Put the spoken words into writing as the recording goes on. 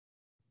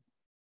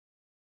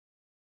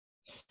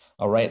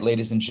All right,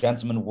 ladies and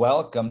gentlemen,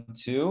 welcome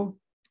to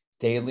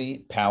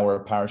Daily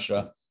Power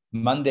Parsha,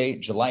 Monday,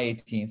 July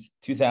 18th,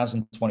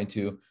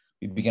 2022.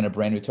 We begin a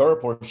brand new Torah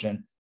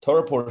portion.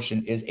 Torah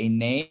portion is a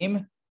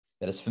name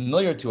that is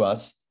familiar to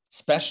us,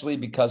 especially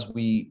because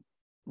we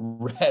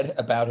read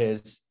about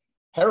his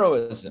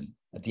heroism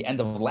at the end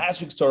of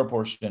last week's Torah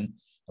portion.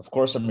 Of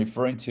course, I'm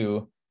referring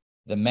to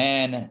the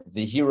man,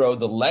 the hero,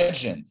 the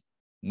legend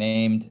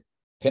named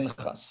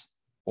Pinchas,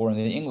 or in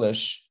the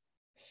English,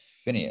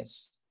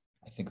 Phineas.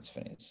 I think it's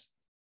Phineas.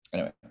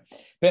 Anyway,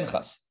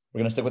 Pinchas. We're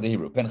going to stick with the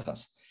Hebrew,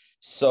 Pinchas.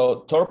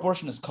 So Torah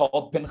portion is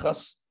called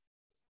Pinchas.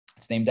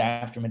 It's named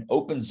after him. It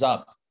opens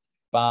up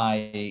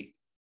by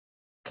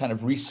kind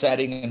of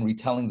resetting and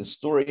retelling the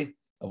story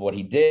of what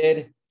he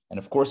did. And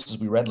of course, as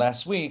we read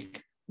last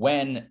week,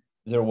 when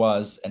there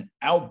was an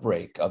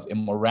outbreak of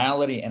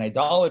immorality and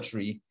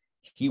idolatry,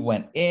 he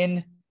went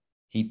in,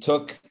 he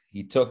took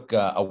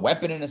a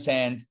weapon in his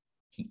hand,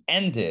 he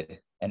ended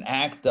an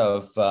act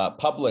of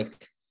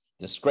public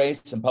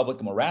disgrace and public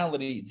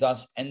immorality,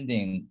 thus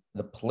ending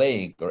the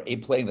plague or a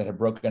plague that had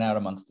broken out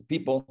amongst the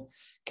people,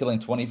 killing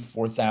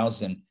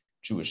 24,000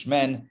 Jewish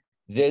men.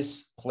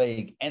 This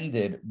plague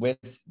ended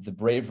with the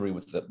bravery,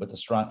 with the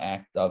strong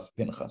act of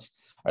Pinchas.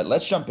 All right,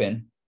 let's jump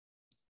in.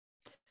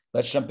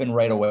 Let's jump in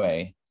right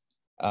away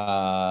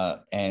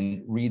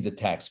and read the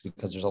text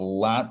because there's a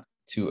lot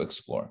to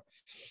explore.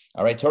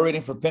 All right, Torah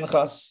reading for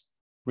Pinchas,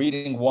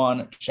 reading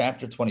 1,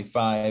 chapter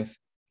 25.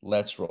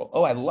 Let's roll.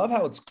 Oh, I love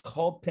how it's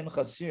called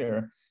Pinchas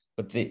here,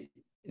 but in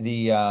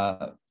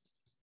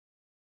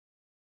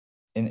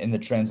the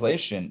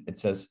translation it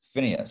says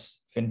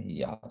Phineas. I don't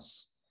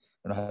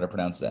know how to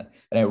pronounce that.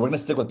 Anyway, we're going to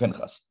stick with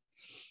Pinchas.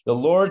 The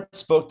Lord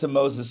spoke to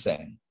Moses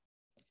saying,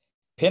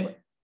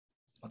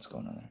 what's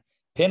going on there?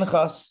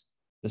 Pinchas,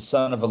 the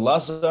son of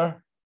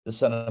Elazar, the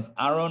son of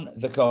Aaron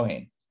the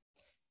Kohen,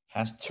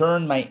 has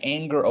turned my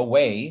anger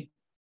away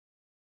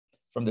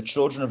from the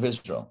children of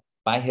Israel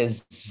by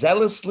his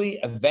zealously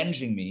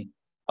avenging me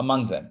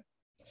among them,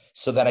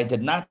 so that I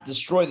did not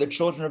destroy the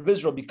children of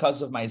Israel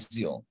because of my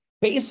zeal.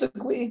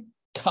 Basically,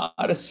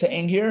 God is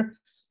saying here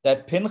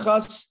that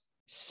Pinchas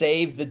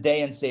saved the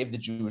day and saved the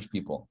Jewish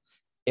people.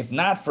 If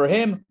not for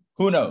him,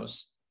 who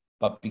knows?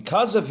 But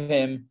because of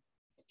him,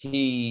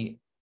 he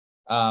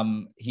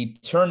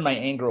turned my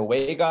anger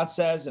away, God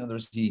says. In other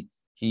words, he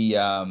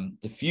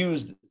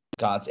diffused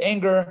God's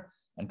anger,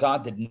 and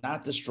God did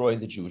not destroy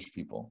the Jewish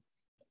people.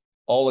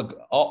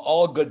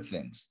 All good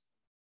things.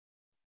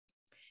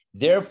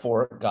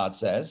 Therefore, God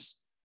says,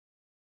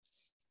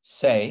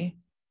 say,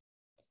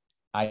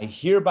 I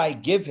hereby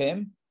give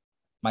him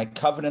my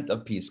covenant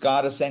of peace.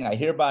 God is saying, I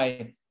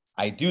hereby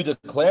make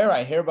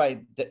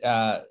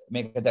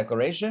a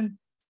declaration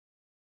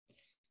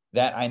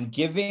that I'm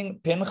giving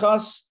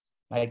Pinchas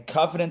my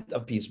covenant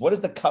of peace. What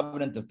is the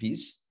covenant of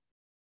peace?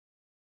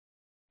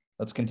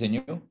 Let's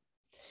continue.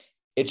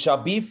 It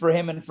shall be for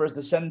him and for his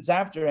descendants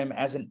after him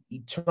as an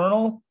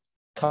eternal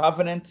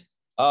covenant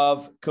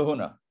of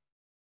kahuna.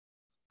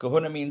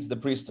 Kahuna means the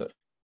priesthood.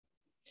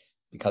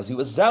 Because he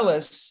was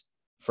zealous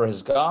for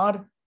his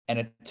God and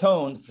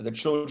atoned for the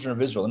children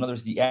of Israel. In other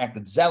words, he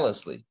acted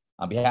zealously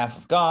on behalf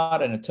of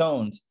God and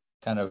atoned,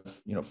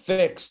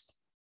 fixed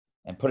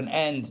and put an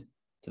end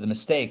to the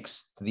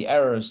mistakes, to the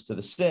errors, to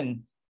the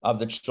sin of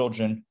the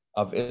children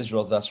of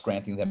Israel, thus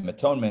granting them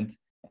atonement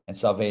and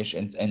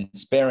salvation and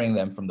sparing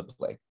them from the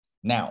plague.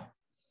 Now,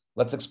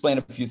 let's explain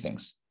a few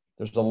things.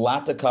 There's a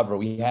lot to cover.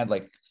 We had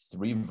like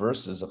 3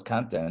 verses of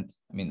content.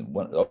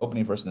 The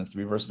opening verse and then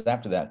 3 verses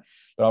after that.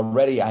 But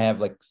already I have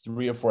like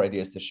 3 or 4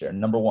 ideas to share.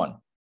 Number 1,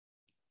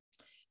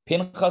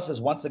 Pinchas is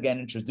once again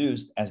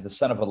introduced as the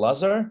son of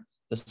Elazar,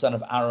 the son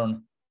of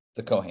Aaron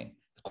the Kohen.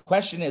 The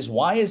question is,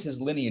 why is his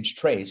lineage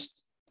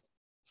traced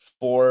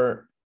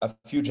for a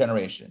few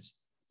generations?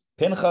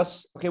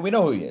 Pinchas, okay, we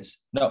know who he is.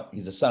 No,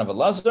 he's the son of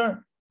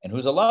Elazar. And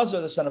who's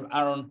Elazar? The son of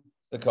Aaron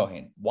the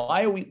Kohen.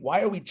 Why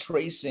are we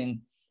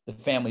tracing the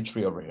family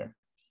tree over here?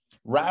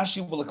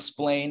 Rashi will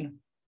explain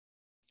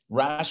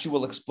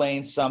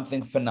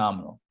something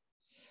phenomenal.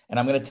 And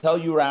I'm going to tell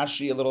you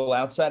Rashi a little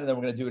outside, and then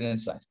we're going to do it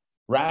inside.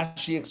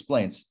 Rashi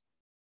explains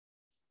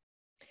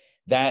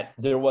that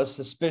there was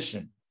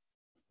suspicion,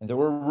 and there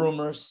were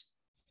rumors,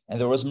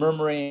 and there was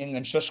murmuring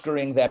and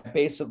shushkering that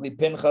basically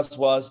Pinchas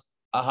was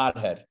a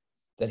hothead,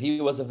 that he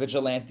was a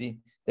vigilante,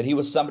 that he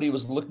was somebody who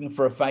was looking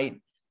for a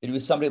fight, that he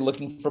was somebody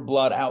looking for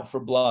blood, out for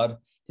blood.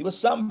 He was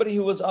somebody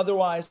who was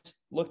otherwise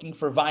looking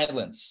for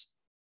violence.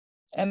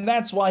 And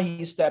that's why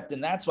he stepped in.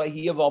 That's why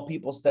he, of all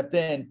people, stepped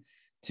in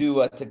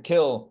to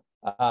kill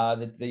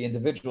the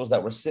individuals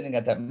that were sitting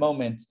at that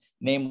moment,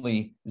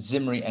 namely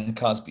Zimri and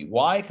Cosby.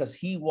 Why? Because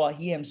he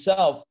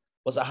himself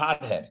was a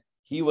hothead.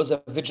 He was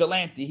a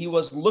vigilante. He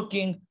was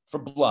looking for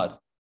blood.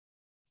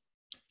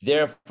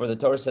 Therefore, the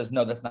Torah says,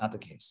 no, that's not the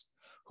case.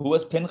 Who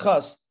was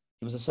Pinchas?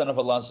 He was the son of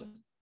Elazar,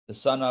 the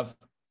son of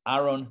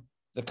Aaron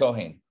the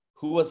Kohen.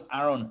 Who was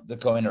Aaron the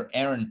Kohen, or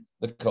Aaron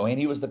the Kohen?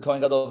 He was the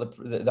Kohen Gadol,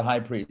 the high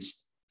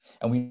priest.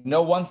 And we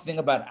know one thing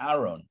about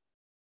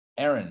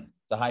Aaron,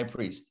 the high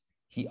priest.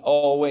 He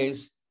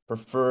always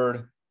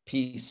preferred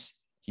peace.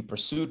 He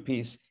pursued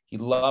peace. He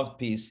loved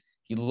peace.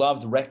 He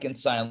loved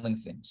reconciling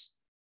things.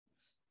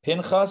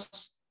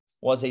 Pinchas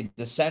was a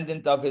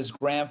descendant of his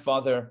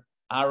grandfather,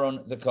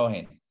 Aaron the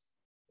Kohen.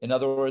 In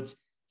other words,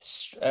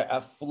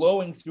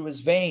 flowing through his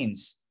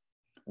veins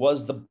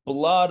was the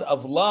blood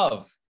of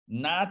love,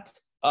 not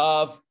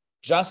of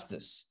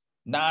justice,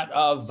 not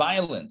of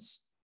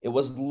violence. It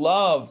was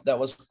love that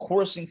was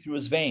coursing through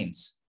his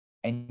veins.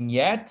 And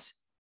yet,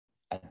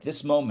 at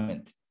this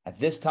moment, at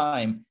this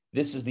time,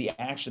 this is the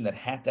action that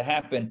had to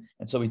happen.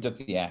 And so he took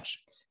the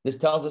action. This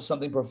tells us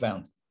something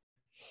profound,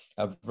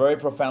 a very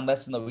profound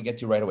lesson that we get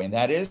to right away. And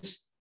that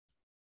is,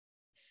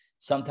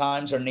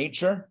 sometimes our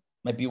nature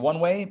might be one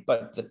way,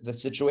 but the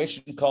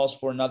situation calls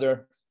for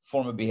another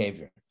form of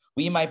behavior.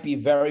 We might be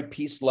very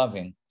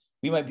peace-loving.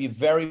 We might be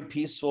very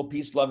peaceful,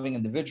 peace-loving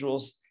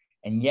individuals.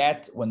 And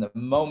yet, when the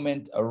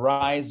moment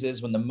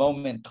arises, when the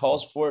moment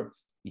calls for it,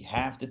 we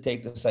have to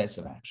take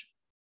decisive action.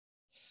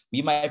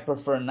 We might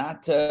prefer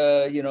not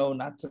to,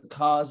 not to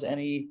cause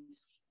any,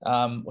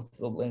 what's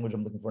the language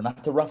I'm looking for?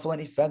 Not to ruffle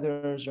any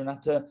feathers or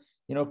not to,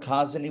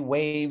 cause any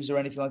waves or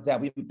anything like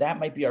that. That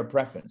might be our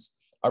preference.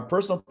 Our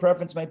personal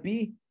preference might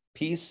be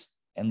peace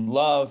and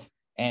love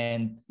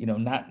and,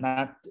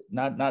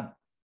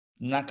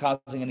 not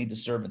causing any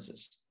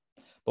disturbances.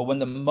 But when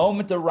the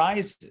moment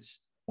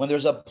arises, when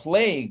there's a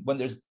plague, when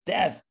there's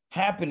death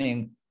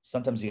happening,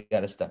 sometimes you got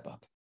to step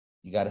up.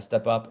 You got to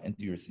step up and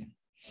do your thing.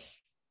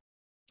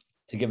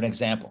 To give an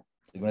example,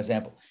 you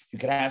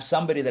could have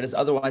somebody that is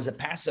otherwise a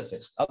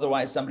pacifist,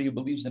 otherwise somebody who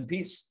believes in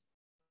peace,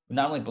 who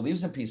not only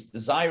believes in peace,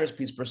 desires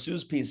peace,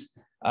 pursues peace,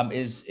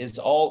 is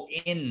all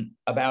in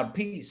about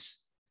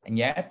peace. And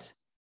yet,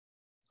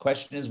 the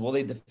question is, will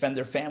they defend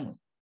their family?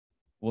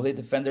 Will they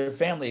defend their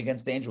family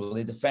against danger? Will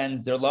they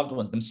defend their loved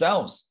ones,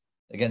 themselves,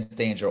 against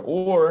danger?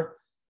 Or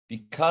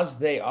because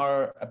they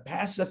are a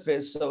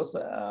pacifist, so it's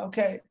like,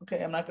 okay,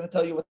 I'm not going to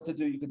tell you what to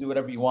do. You can do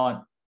whatever you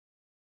want.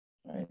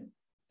 Right?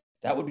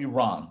 That would be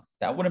wrong.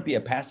 That wouldn't be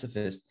a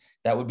pacifist.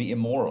 That would be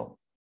immoral.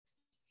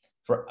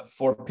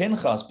 For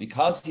Pinchas,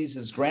 because he's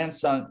his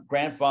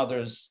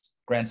grandfather's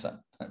grandson,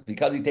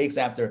 because he takes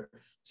after,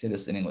 say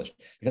this in English,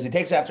 because he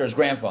takes after his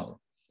grandfather,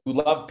 who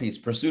loved peace,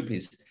 pursued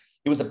peace.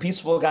 He was a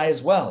peaceful guy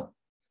as well.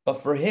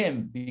 But for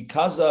him,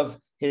 because of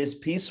his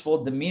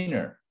peaceful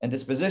demeanor and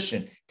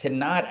disposition to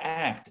not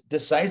act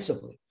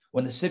decisively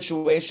when the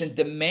situation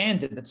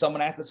demanded that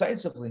someone act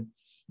decisively,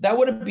 that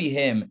wouldn't be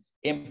him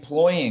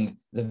employing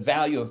the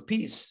value of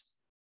peace.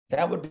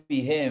 That would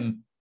be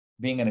him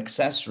being an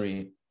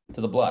accessory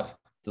to the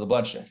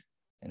bloodshed,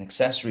 an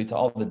accessory to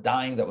all the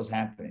dying that was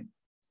happening.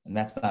 And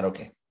that's not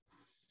okay.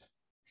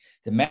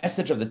 The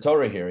message of the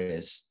Torah here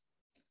is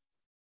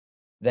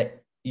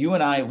that you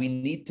and I, we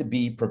need to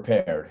be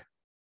prepared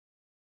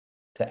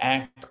to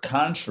act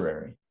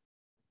contrary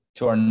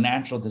to our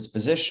natural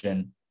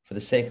disposition for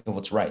the sake of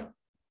what's right.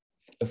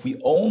 If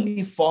we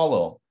only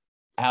follow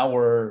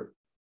our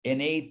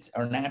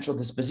natural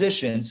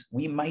dispositions,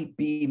 we might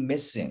be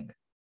missing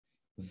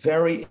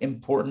very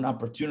important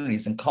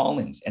opportunities and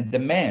callings and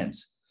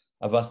demands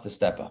of us to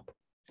step up.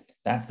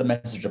 That's the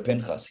message of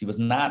Pinchas. He was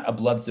not a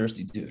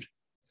bloodthirsty dude.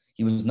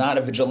 He was not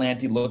a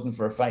vigilante looking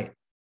for a fight.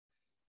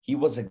 He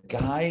was a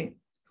guy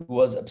who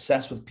was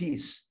obsessed with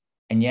peace.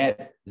 And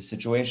yet the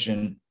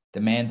situation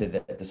demanded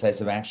that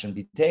decisive action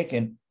be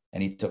taken,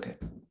 and he took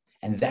it.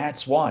 And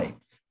that's why,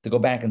 to go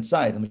back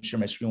inside, let me share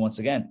my screen once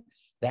again.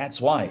 That's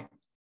why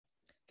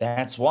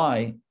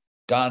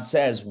God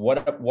says,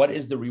 what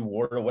is the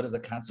reward or what is the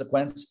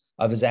consequence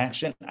of his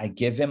action? I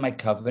give him my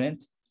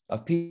covenant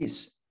of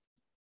peace.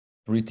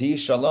 Briti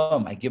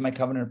shalom, I give my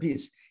covenant of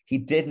peace. He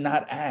did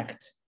not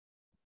act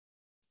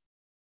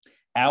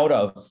out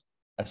of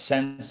a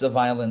sense of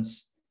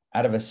violence,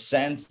 out of a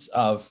sense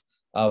of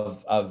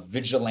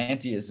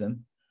vigilantism.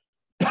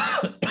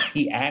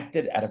 He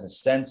acted out of a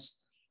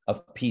sense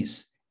of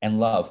peace and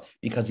love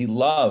because he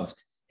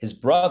loved his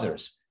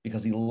brothers,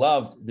 because he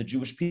loved the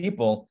Jewish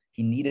people.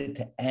 He needed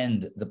to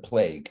end the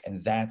plague,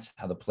 and that's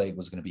how the plague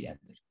was going to be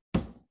ended.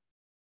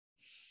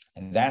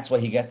 And that's why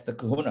he gets the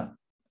kahuna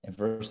in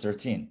verse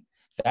 13.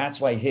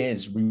 That's why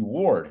his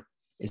reward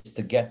is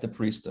to get the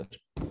priesthood.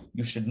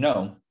 You should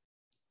know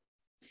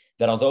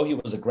that although he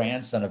was a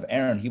grandson of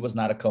Aaron, he was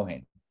not a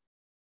Kohen.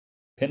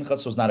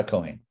 Pinchas was not a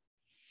Kohen.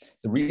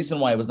 The reason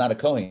why he was not a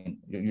Kohen,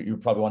 you're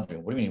probably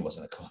wondering, what do you mean he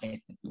wasn't a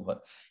Kohen?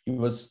 He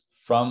was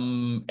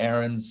from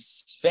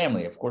Aaron's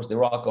family. Of course, they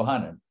were all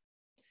Kohanim.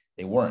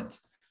 They weren't.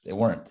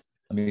 Let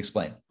me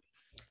explain.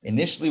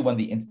 Initially, when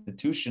the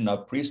institution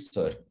of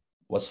priesthood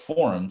was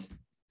formed,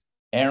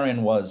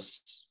 Aaron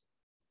was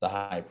the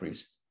high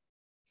priest.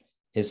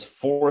 His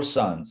four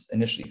sons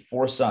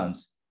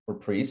were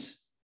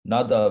priests: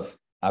 Nadav,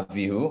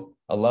 Avihu,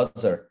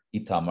 Elazar,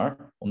 Itamar.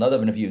 Well,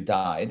 Nadav and Avihu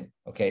died.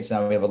 Okay,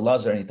 so now we have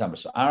Elazar and Itamar.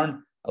 So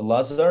Aaron,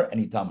 Elazar,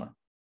 and Itamar.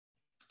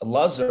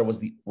 Elazar was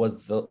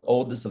the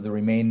oldest of the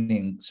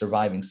remaining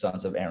surviving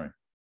sons of Aaron.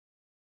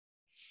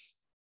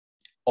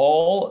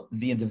 All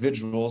the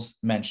individuals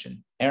mentioned,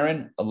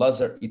 Aaron,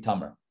 Elazar,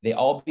 Itamar, they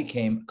all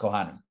became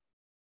Kohanim.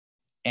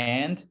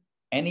 And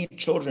any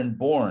children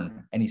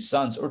born, any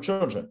sons or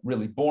children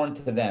really born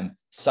to them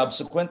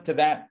subsequent to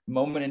that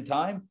moment in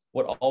time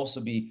would also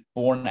be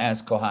born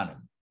as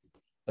Kohanim.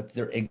 But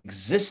their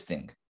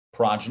existing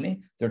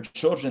progeny, their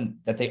children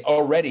that they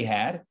already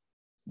had,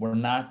 were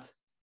not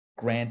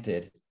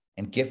granted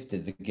and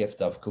gifted the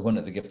gift of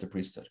kahuna, the gift of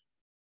priesthood,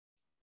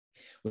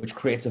 which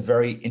creates a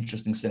very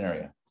interesting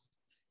scenario.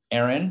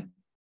 Aaron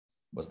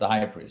was the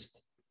high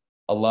priest.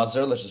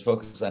 Elazar, let's just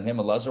focus on him.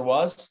 Elazar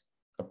was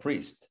a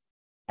priest.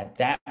 At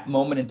that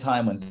moment in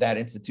time when that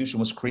institution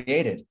was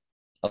created,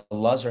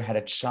 Elazar had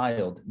a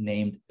child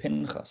named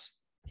Pinchas.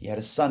 He had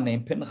a son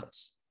named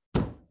Pinchas.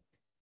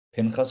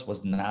 Pinchas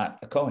was not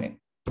a Kohen.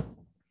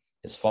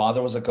 His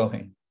father was a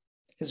Kohen.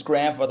 His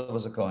grandfather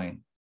was a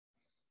Kohen.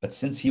 But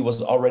since he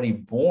was already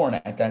born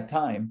at that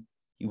time,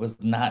 he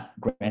was not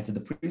granted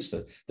the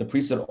priesthood. The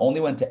priesthood only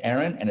went to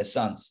Aaron and his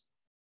sons.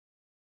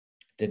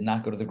 It did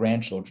not go to the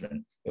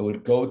grandchildren. It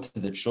would go to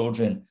the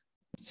children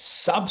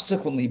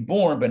subsequently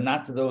born, but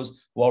not to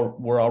those who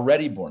were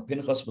already born.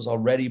 Pinchas was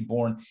already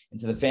born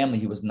into the family.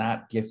 He was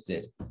not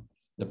gifted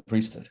the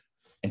priesthood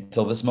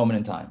until this moment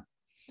in time.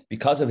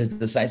 Because of his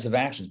decisive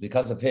actions,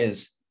 because of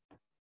his,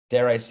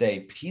 dare I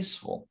say,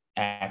 peaceful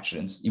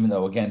actions, even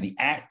though, again, the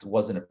act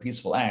wasn't a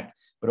peaceful act,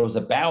 but it was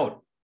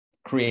about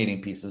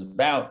creating peace, it was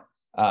about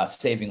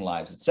saving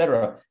lives,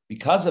 etc.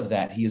 Because of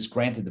that, he is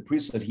granted the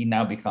priesthood. He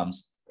now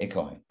becomes a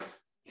Kohen.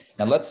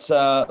 Now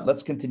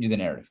let's continue the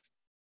narrative.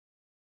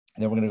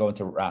 And then we're going to go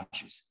into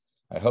Rashi's.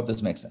 I hope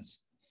this makes sense.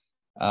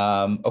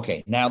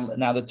 Okay, now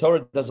the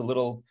Torah does a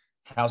little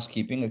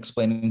housekeeping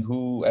explaining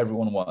who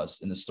everyone was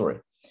in the story.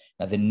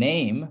 Now, the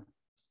name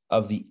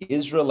of the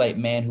Israelite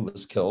man who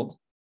was killed,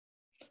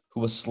 who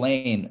was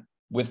slain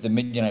with the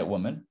Midianite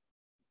woman,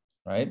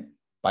 right,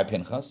 by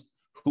Pinchas,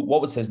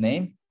 what was his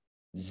name?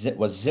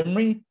 Was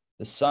Zimri,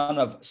 the son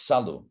of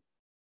Salu.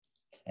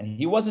 And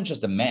he wasn't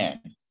just a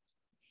man.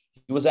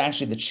 He was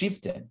actually the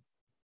chieftain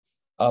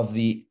of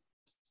the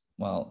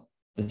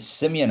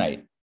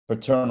Simeonite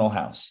paternal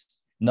house.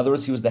 In other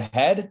words, he was the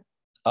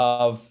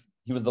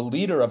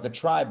leader of the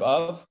tribe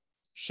of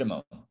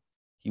Shimon.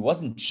 He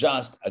wasn't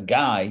just a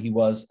guy, he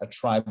was a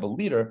tribal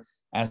leader,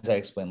 as I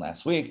explained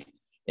last week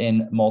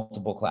in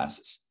multiple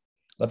classes.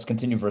 Let's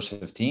continue verse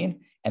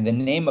 15. And the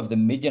name of the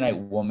Midianite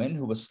woman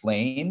who was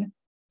slain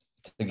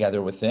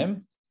together with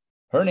him,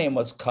 her name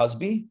was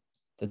Cosbi,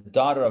 the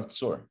daughter of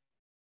Tsur,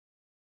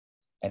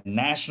 a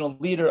national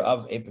leader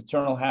of a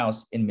paternal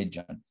house in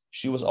Midian.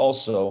 She was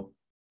also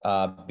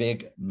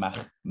big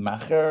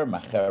macheret,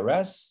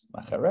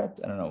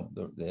 I don't know,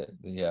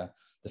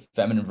 the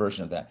feminine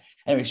version of that.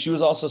 Anyway, she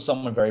was also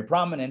someone very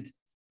prominent,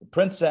 the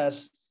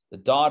princess, the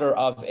daughter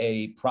of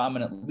a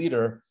prominent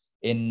leader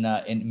in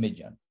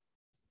Midian.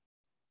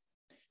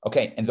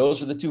 Okay, and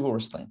those were the two who were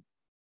slain.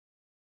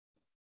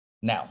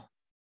 Now,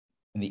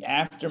 in the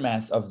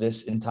aftermath of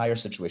this entire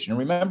situation, and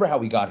remember how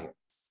we got here.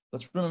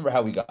 Let's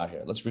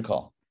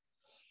recall.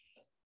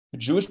 The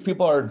Jewish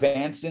people are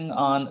advancing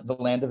on the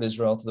land of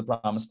Israel to the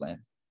promised land.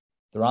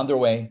 They're on their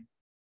way.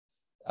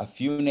 A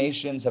few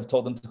nations have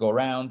told them to go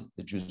around.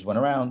 The Jews went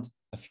around.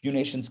 A few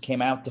nations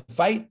came out to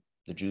fight.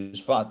 The Jews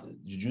fought. The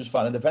Jews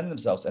fought and defended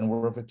themselves and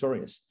were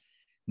victorious.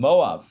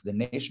 Moab, the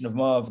nation of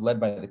Moab, led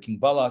by the king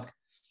Balak,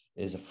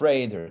 is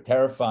afraid. They're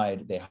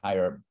terrified. They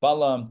hire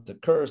Balaam to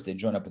curse. They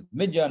join up with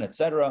Midian,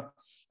 etc.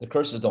 The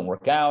curses don't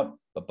work out.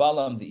 But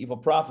Balaam, the evil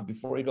prophet,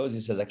 before he goes, he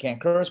says, I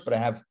can't curse, but I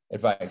have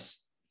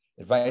advice.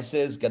 Advice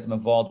is get them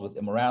involved with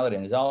immorality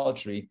and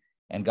idolatry,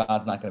 and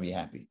God's not going to be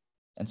happy.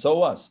 And so it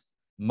was.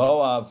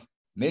 Moab,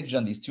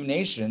 Midian, these two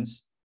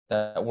nations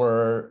that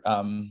were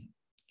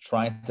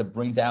trying to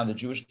bring down the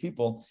Jewish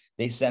people,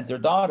 they sent their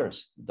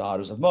daughters, the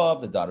daughters of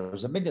Moab, the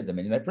daughters of Midian, the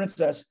Midianite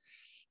princess,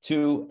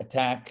 to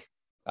attack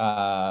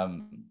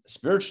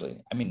spiritually.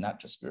 I mean, not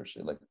just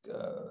spiritually, like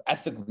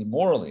ethically,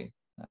 morally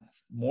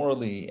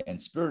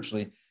and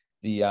spiritually,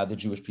 the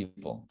Jewish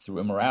people through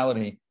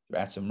immorality, through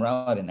acts of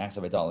immorality and acts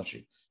of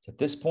idolatry. So at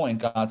this point,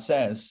 God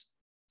says,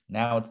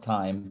 now it's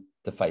time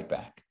to fight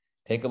back.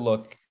 Take a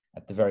look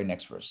at the very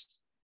next verse.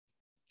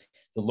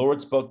 The Lord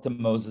spoke to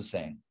Moses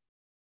saying,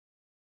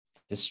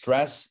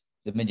 distress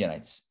the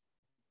Midianites,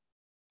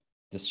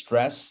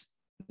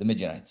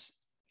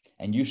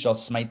 and you shall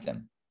smite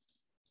them.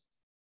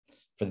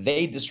 For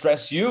they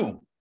distress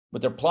you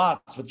with their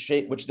plots,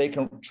 which they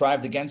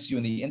contrived against you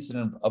in the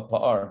incident of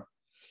Pa'ar,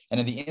 and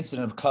in the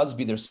incident of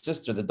Cosbi, their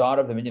sister, the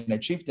daughter of the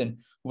Midianite chieftain,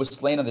 who was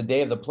slain on the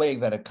day of the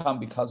plague that had come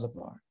because of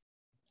Pa'ar.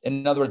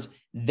 In other words,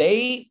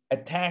 they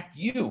attacked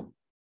you.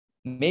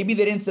 Maybe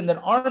they didn't send an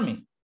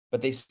army,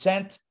 but they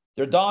sent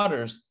their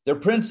daughters, their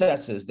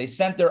princesses. They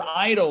sent their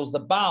idols, the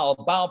Baal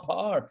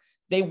Pa'ar.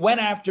 They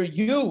went after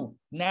you.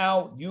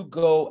 Now you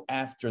go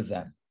after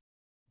them.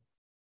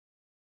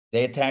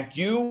 They attack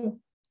you,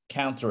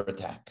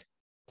 counterattack.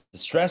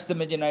 Distress the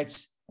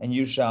Midianites, and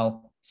you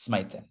shall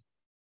smite them.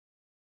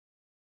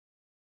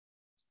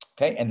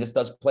 Okay, and this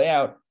does play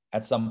out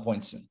at some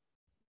point soon.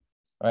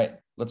 All right,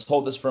 let's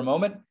hold this for a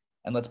moment,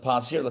 and let's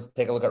pause here. Let's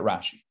take a look at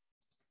Rashi.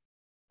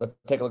 Let's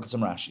take a look at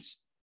some Rashis.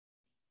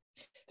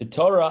 The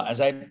Torah,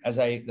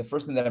 the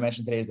first thing that I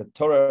mentioned today is that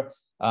Torah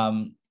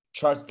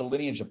charts the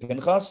lineage of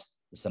Pinchas,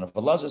 the son of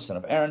Elazar, son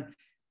of Aaron.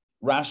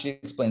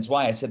 Rashi explains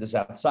why. I said this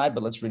outside,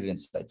 but let's read it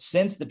inside.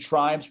 Since the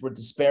tribes were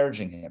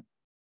disparaging him,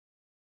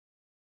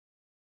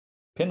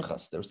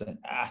 Pinchas, they were saying,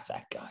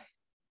 that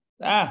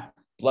guy,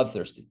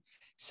 bloodthirsty,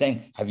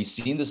 saying, have you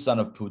seen the son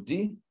of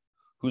Puti,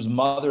 whose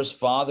mother's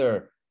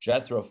father,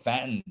 Jethro,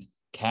 fattened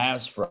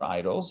calves for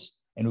idols,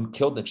 and who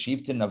killed the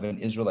chieftain of an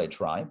Israelite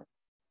tribe?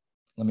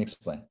 Let me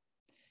explain.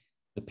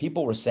 The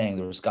people were saying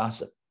there was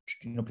gossip.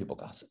 You know, people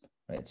gossip,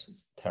 right?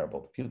 It's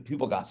terrible.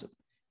 People gossip.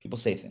 People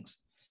say things.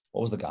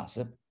 What was the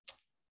gossip?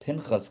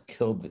 Pinchas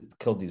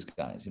killed these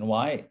guys. You know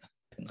why?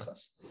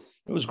 Pinchas.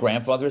 It was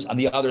grandfathers. On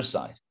the other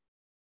side,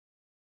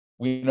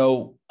 we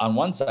know on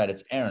one side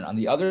it's Aaron. On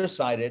the other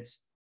side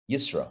it's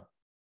Yitro,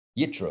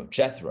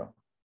 Jethro,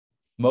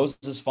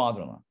 Moses'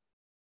 father-in-law.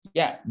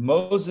 Yeah,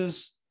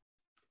 Moses'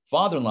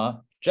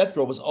 father-in-law,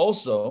 Jethro, was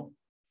also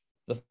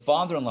the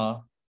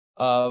father-in-law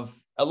of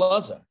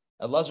Elazar.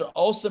 Elazar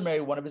also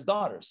married one of his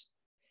daughters.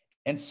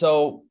 And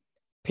so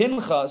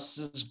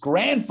Pinchas'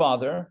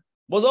 grandfather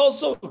was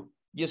also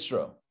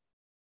Yitro.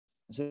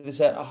 So they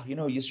said, you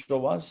know who Yitro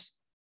was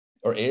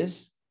or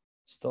is?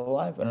 Still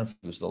alive? I don't know if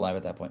he was still alive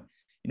at that point.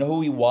 You know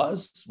who he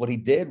was, what he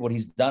did, what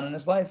he's done in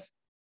his life?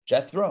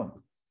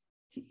 Jethro.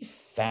 He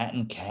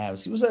fattened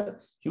calves. He was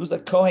a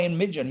Kohen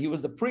Midjan. He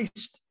was the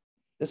priest.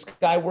 This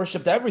guy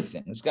worshipped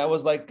everything. This guy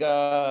was like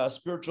a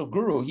spiritual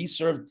guru. He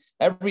served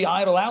every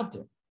idol out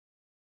there.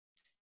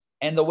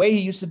 And the way he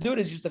used to do it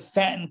is he used to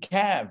fatten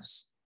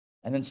calves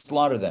and then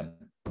slaughter them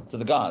to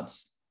the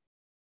gods.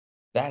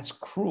 That's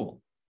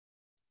cruel.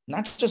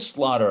 Not just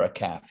slaughter a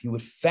calf. He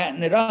would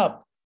fatten it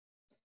up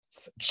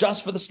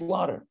just for the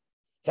slaughter.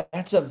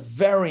 That's a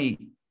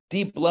very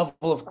deep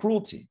level of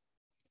cruelty.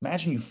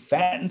 Imagine you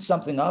fatten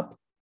something up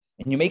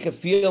and you make it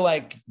feel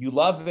like you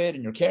love it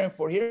and you're caring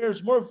for it.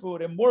 Here's more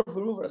food and more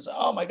food. Say,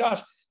 oh my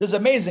gosh, this is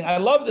amazing. I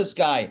love this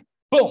guy.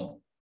 Boom.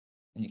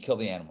 And you kill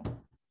the animal.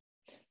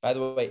 By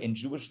the way, in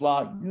Jewish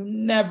law, you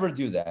never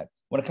do that.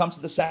 When it comes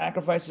to the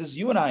sacrifices,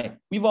 you and I,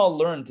 we've all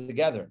learned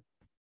together.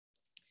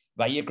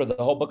 Vayikra,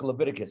 the whole book of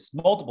Leviticus,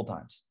 multiple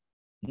times.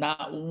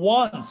 Not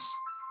once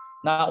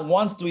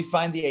do we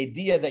find the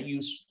idea that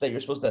you're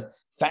supposed to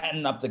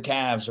fatten up the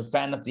calves or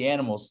fatten up the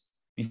animals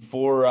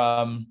before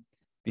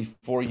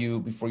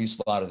you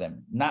slaughter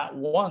them. Not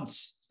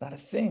once. It's not a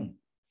thing.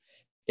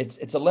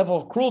 It's a level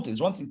of cruelty.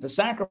 It's one thing to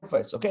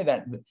sacrifice. Okay,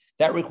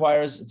 that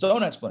requires its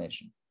own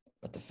explanation.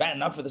 But to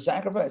fatten up for the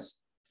sacrifice.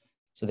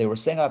 So they were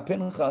saying about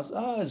Pinchas,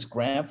 his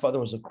grandfather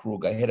was a cruel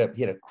guy. He had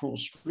a cruel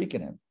streak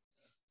in him.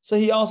 So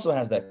he also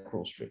has that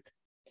cruel streak.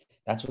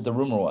 That's what the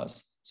rumor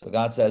was. So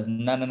God says,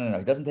 no.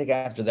 He doesn't take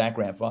after that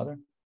grandfather.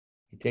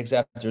 He takes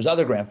after his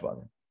other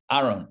grandfather,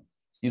 Aaron.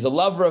 He's a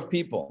lover of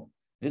people.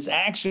 This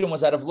action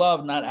was out of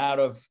love, not out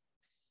of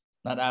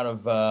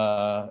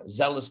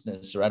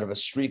zealousness or out of a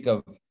streak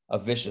of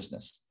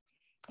viciousness.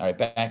 All right,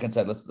 back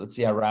inside. Let's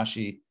see how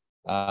Rashi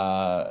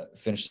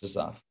finishes this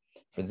off.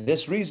 For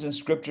this reason,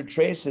 Scripture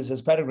traces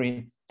his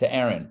pedigree to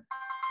Aaron,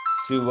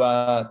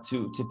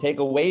 to take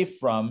away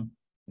from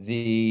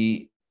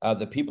the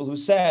people who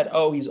said,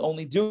 he's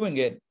only doing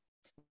it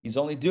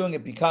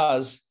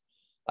because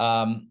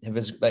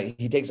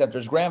he takes after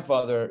his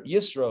grandfather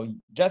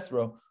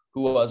Jethro,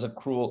 who was a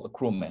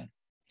cruel man.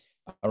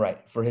 All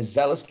right, for his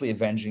zealously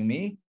avenging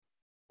me,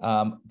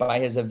 by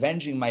his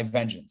avenging my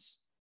vengeance,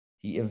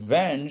 he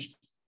avenged.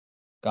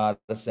 God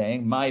is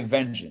saying my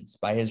vengeance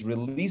by his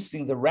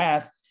releasing the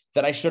wrath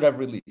that I should have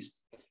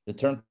released. The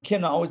term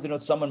kina always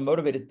denotes someone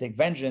motivated to take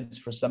vengeance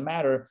for some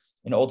matter.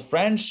 In Old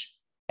French,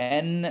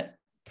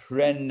 enprenement.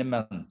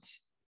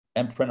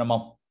 I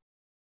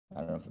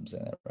don't know if I'm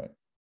saying that right.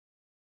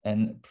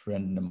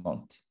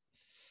 Enprenement.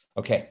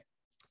 Okay,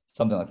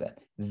 something like that.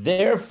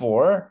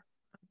 Therefore,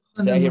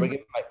 say here we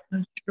give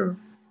my. Sure.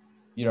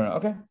 You don't know?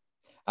 Okay.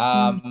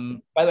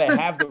 By the way, I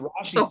have the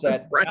Rashi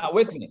set not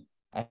with me.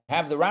 I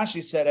have the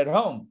Rashi set at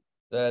home.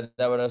 The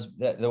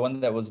one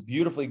that was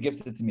beautifully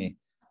gifted to me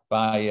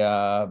by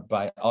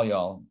all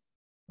y'all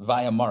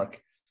via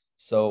Mark.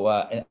 So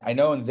I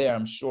know in there,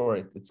 I'm sure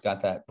it's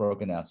got that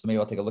broken out. So maybe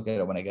I'll take a look at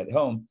it when I get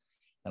home,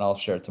 and I'll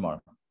share it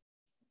tomorrow.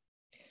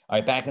 All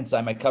right, back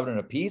inside my covenant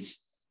of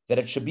peace, that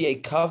it should be a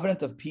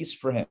covenant of peace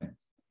for him.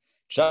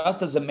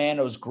 Just as a man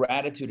owes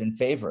gratitude and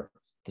favor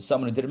to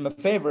someone who did him a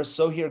favor,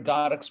 so here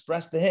God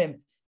expressed to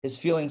him his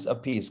feelings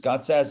of peace.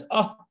 God says,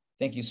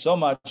 thank you so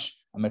much.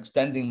 I'm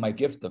extending my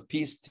gift of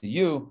peace to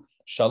you,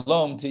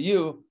 shalom to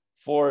you,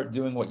 for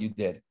doing what you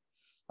did.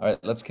 All right,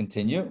 let's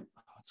continue.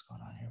 What's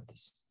going on here with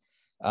this?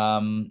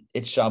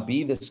 It shall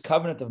be this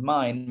covenant of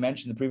mine,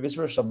 mentioned in the previous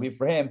verse, shall be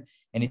for him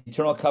an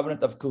eternal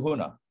covenant of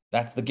kahuna.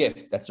 That's the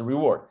gift. That's the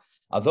reward.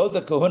 Although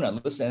the kahuna,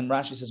 listen, and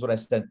Rashi says what I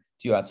said to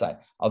you outside.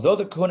 Although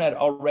the kahuna had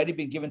already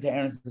been given to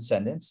Aaron's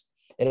descendants,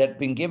 it had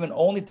been given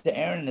only to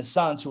Aaron and his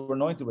sons who were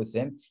anointed with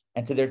him,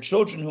 and to their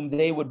children whom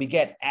they would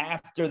beget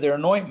after their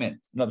anointment,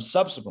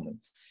 subsequently.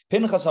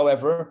 Pinchas,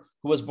 however,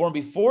 who was born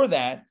before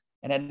that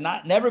and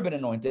had never been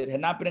anointed,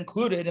 had not been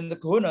included in the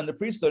kahuna and the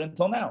priesthood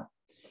until now.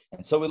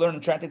 And so we learn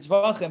in Tractate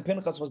Zvachim,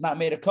 Pinchas was not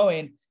made a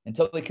Kohen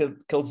until they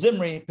killed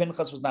Zimri.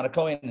 Pinchas was not a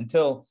Kohen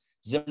until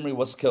Zimri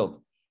was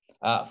killed.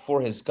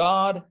 For his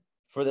God,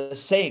 for the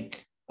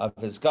sake of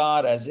his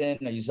God, as in,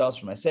 are you zealous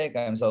for my sake?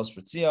 I am zealous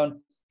for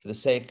Zion, for the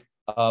sake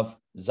of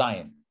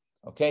Zion.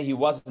 Okay, he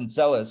wasn't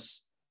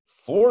zealous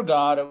for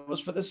God, it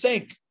was for the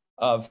sake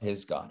of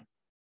his God.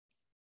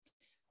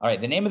 All right,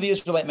 the name of the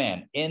Israelite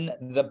man. In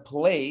the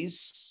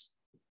place,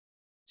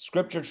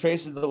 Scripture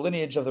traces the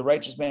lineage of the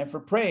righteous man for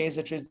praise,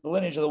 it traces the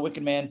lineage of the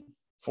wicked man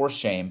for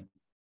shame.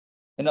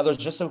 In other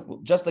words,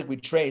 just like we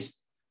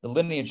traced the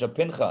lineage of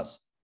Pinchas,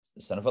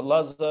 the son of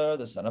Elazar,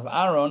 the son of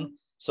Aaron,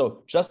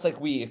 so just like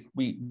we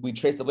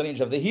trace the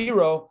lineage of the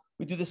hero,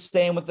 we do the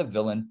same with the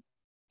villain.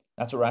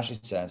 That's what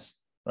Rashi says,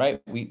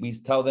 right? We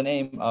tell the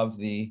name of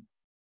the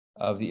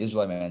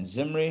Israelite man,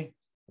 Zimri,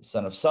 the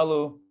son of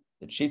Salu,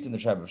 the chieftain, the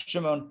tribe of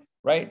Shimon,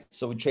 right?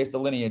 So we trace the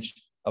lineage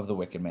of the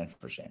wicked man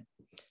for shame.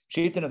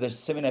 Chieftain of the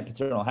Simonite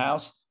paternal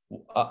house,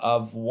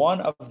 of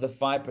one of the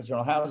 5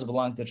 paternal houses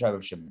belonging to the tribe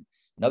of Shimon.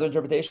 Another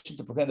interpretation,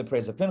 to proclaim the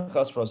praise of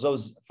Pinchas, for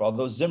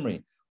although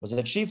Zimri was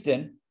a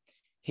chieftain,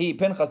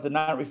 Pinchas, did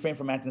not refrain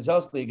from acting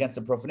zealously against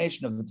the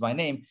profanation of the divine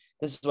name.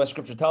 This is why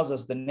Scripture tells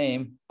us the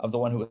name of the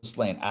one who was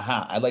slain.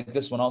 Aha, I like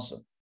this one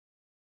also.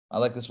 In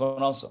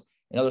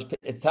other words,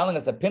 it's telling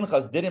us that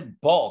Pinchas didn't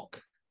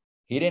balk.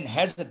 He didn't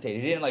hesitate.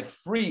 He didn't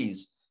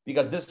freeze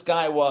because this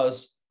guy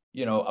was,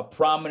 a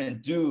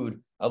prominent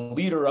dude, a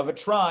leader of a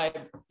tribe.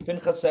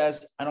 Pinchas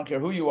says, I don't care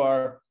who you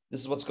are.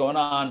 This is what's going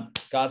on.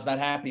 God's not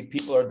happy.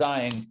 People are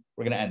dying.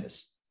 We're going to end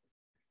this.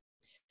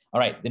 All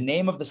right. The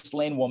name of the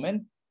slain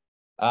woman,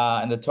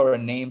 and the Torah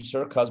names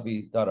her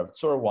Cosby, daughter of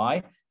Tzur.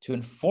 Why? To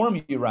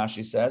inform you,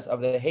 Rashi says,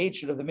 of the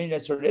hatred of the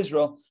Midianites toward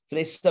Israel, for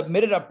they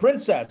submitted a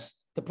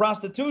princess to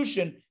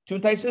prostitution to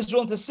entice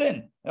Israel into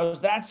sin. In other words,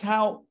 that's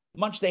how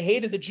much they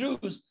hated the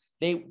Jews.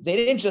 They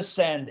didn't just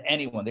send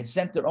anyone; they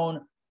sent their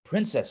own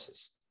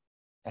princesses.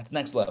 That's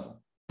next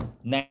level.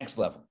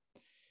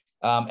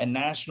 A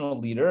national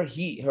leader.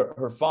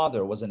 Her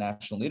father was a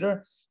national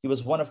leader. He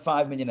was one of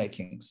 5 Midianite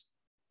kings.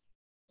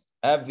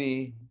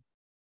 Avi,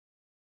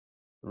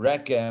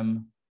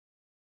 Rechem,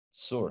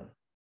 Sur.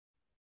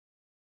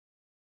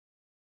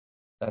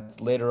 That's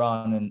later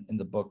on in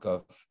the book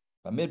of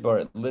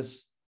Bamidbar. It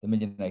lists the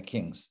Midianite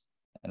kings,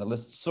 and it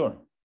lists Sur,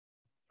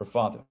 her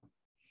father.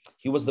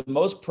 He was the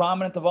most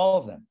prominent of all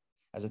of them,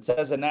 as it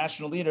says, a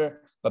national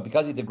leader, but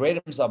because he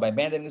degraded himself by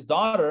abandoning his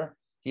daughter,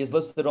 he is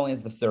listed only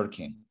as the 3rd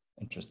king.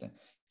 Interesting.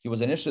 He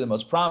was initially the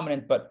most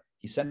prominent, but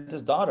he sent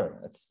his daughter.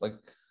 It's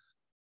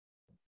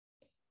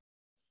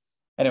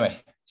anyway.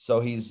 So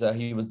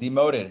he was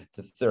demoted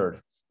to 3rd.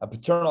 A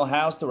paternal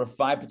house. There were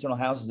 5 paternal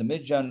houses in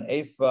Midian: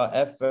 Ephah,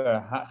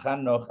 Efer,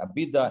 Chanoch,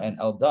 Abida, and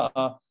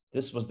Eldah.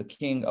 This was the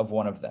king of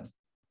one of them.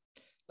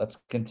 Let's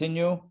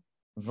continue.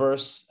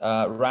 Verse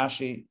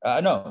Rashi.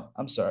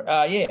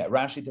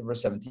 Rashi to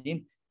verse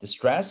 17.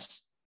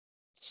 Distress,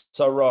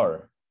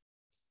 sarar.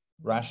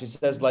 Rashi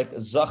says like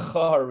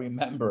zachar,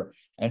 remember,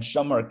 and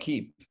shamar,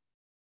 keep.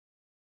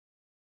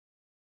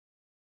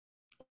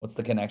 What's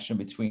the connection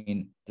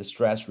between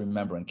distress,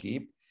 remember, and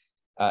keep?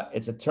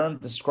 It's a term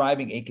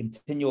describing a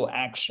continual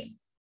action,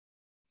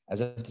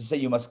 as if to say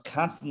you must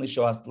constantly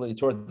show hostility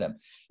toward them.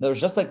 In other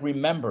words, just like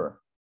remember,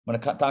 when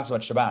it talks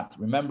about Shabbat,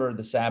 remember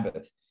the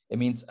Sabbath, it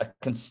means a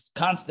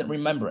constant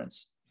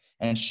remembrance.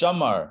 And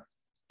shamar,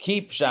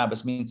 keep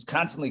Shabbos, means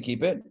constantly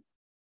keep it,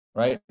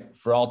 right,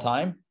 for all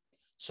time.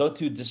 So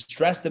to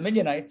distress the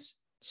Midianites,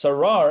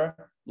 sarar,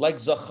 like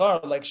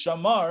zachar, like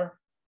shamar,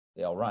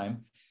 they all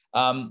rhyme.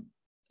 Lashon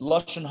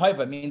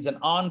haiva means an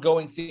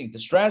ongoing thing,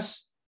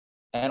 distress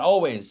and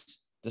always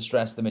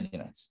distress the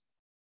Midianites.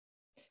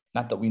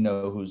 Not that we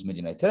know who's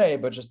Midianite today,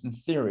 but just in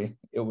theory,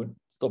 it would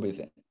still be a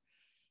thing.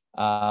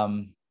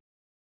 For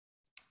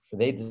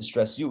they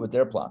distress you with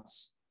their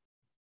plots.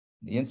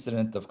 The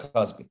incident of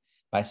Cosby,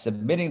 by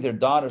submitting their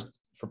daughters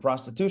for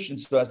prostitution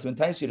so as to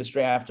entice you to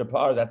stray after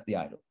power, that's the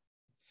idol.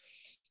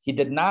 He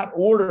did not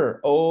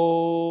order,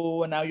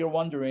 and now you're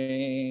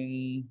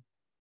wondering,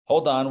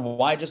 hold on,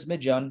 why just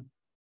Midian?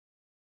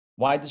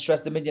 Why distress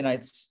the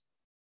Midianites?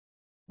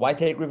 Why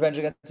take revenge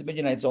against the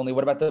Midianites only?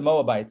 What about the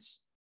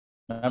Moabites?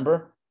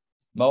 Remember?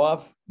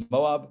 Moab,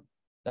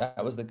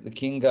 that was the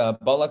king,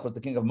 Balak was the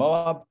king of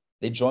Moab.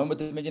 They joined with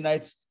the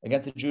Midianites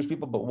against the Jewish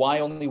people, but why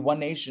only one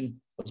nation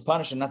was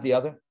punished and not the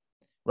other?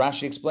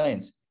 Rashi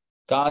explains,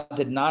 God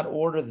did not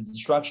order the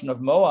destruction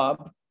of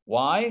Moab.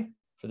 Why?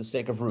 For the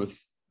sake of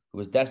Ruth, who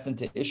was destined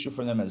to issue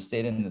from them, as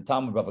stated in the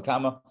Talmud Bava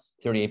Kama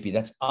 38b.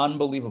 That's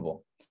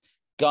unbelievable.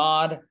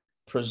 God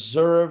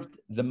preserved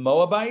the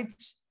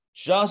Moabites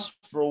just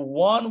for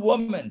one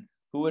woman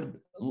who would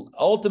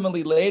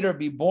ultimately later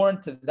be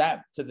born to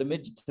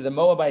the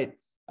Moabite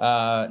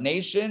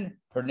nation.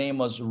 Her name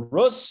was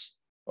Ruth,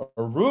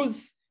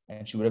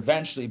 and she would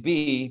eventually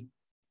be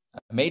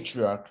a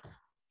matriarch.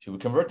 She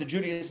would convert to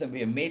Judaism and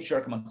be a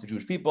matriarch amongst the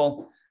Jewish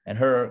people. And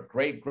her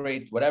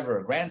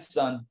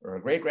grandson or her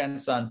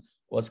great-grandson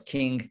was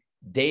King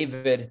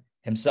David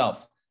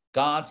himself.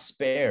 God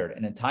spared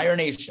an entire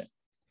nation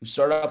who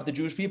started off with the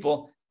Jewish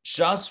people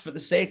just for the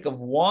sake of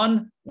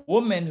one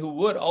woman who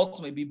would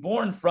ultimately be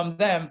born from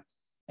them.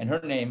 And her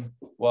name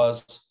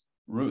was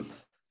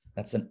Ruth.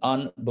 That's an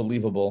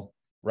unbelievable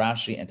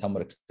Rashi and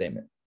Talmudic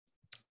statement.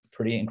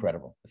 Pretty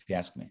incredible, if you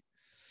ask me.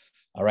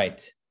 All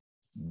right,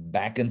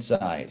 back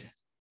inside.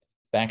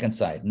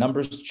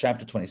 Numbers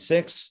chapter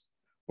 26.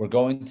 We're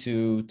going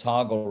to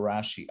toggle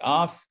Rashi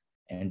off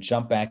and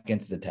jump back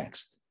into the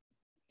text.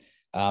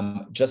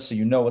 Just so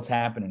you know what's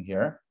happening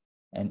here,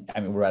 and I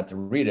mean, we're about to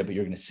read it, but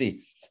you're going to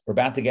see. We're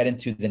about to get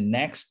into the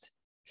next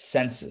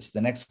census,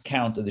 the next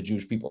count of the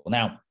Jewish people.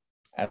 Now,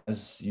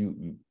 as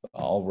you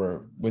all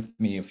were with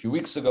me a few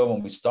weeks ago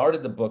when we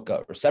started the book,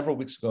 or several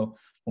weeks ago,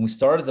 when we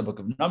started the book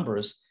of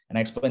Numbers, and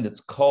I explained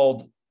it's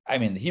called, the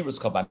Hebrew is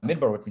called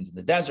Bamidbar, which means in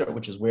the desert,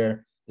 which is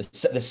where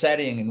the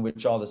setting in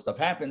which all this stuff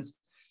happens.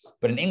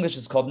 But in English,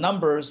 it's called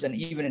Numbers, and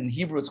even in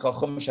Hebrew, it's called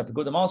Chumash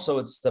HaPekudim. Also,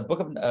 it's the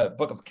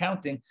book of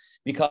counting,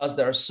 because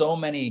there are so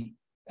many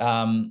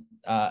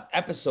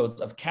episodes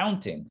of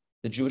counting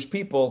the Jewish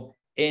people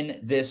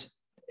in this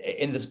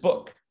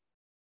book.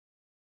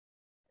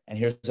 And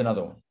here's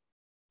another one.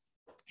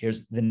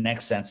 Here's the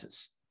next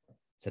census.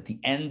 It's at the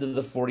end of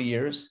the 40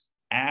 years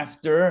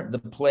after the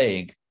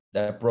plague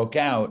that broke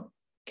out,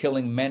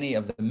 killing many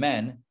of the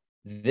men.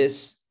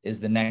 This is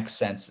the next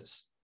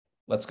census.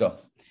 Let's go.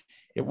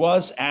 It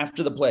was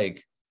after the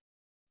plague.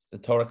 The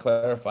Torah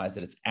clarifies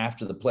that it's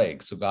after the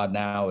plague. So God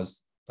now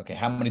is, okay,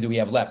 how many do we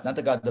have left? Not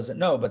that God doesn't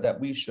know, but that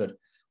we should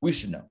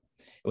know.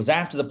 It was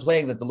after the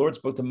plague that the Lord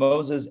spoke to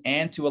Moses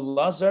and to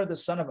Elazar, the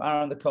son of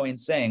Aaron the Kohen,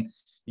 saying,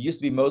 it used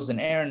to be Moses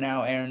and Aaron,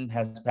 now Aaron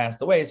has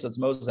passed away, so it's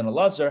Moses and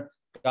Elazar.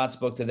 God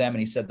spoke to them and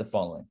he said the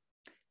following: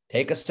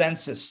 take a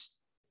census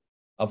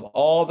of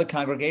all the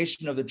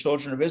congregation of the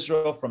children of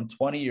Israel from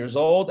 20 years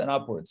old and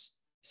upwards.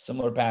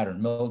 Similar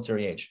pattern,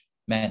 military age,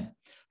 men,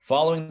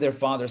 following their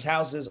fathers'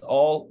 houses,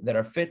 all that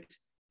are fit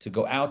to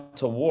go out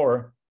to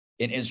war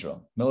in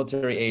Israel.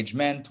 Military age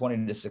men,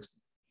 20 to 60.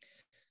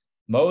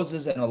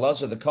 Moses and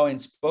Elazar the Kohen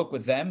spoke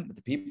with them, with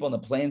the people in the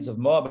plains of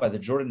Moab by the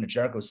Jordan and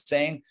Jericho,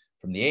 saying,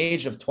 from the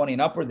age of 20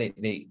 and upward,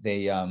 they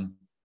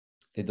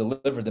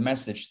delivered the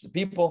message to the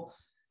people.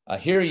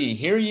 Hear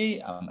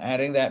ye. I'm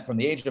adding that from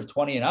the age of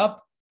 20 and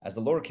up, as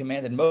the Lord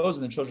commanded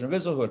Moses and the children of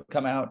Israel who had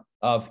come out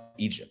of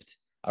Egypt.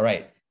 All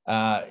right.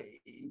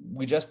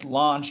 We just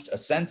launched a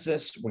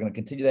census. We're going to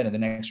continue that in the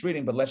next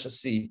reading, but let's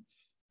just see.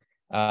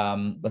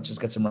 Let's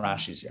just get some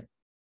Rashis here.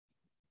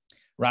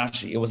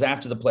 Rashi, it was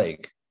after the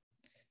plague.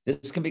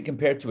 This can be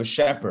compared to a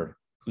shepherd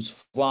whose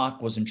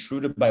flock was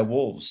intruded by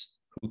wolves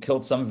who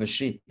killed some of his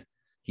sheep.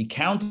 He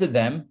counted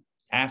them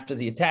after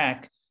the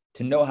attack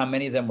to know how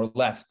many of them were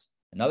left.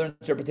 Another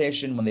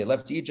interpretation, when they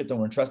left Egypt and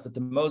were entrusted to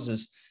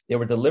Moses, they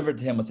were delivered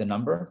to him with a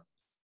number,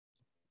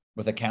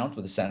 with a count,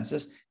 with a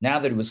census. Now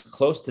that he was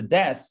close to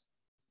death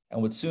and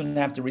would soon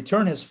have to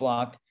return his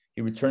flock,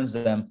 he returns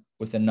them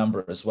with a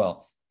number as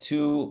well.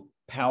 Two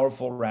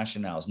powerful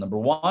rationales. Number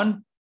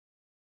one,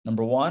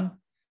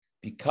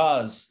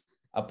 because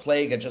a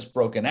plague had just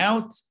broken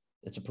out,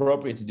 it's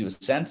appropriate to do a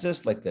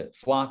census like the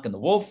flock and the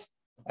wolf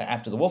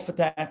after the wolf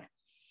attack.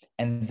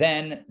 And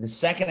then the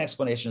second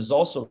explanation is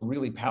also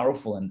really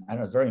powerful and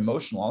very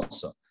emotional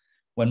also.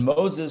 When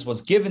Moses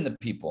was given the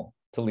people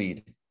to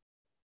lead,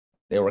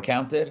 they were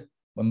counted.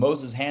 When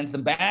Moses hands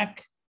them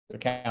back, they're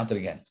counted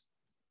again.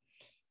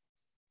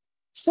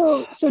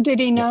 So did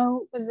he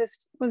know,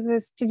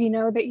 did he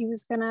know that he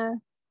was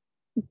gonna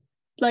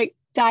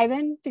dive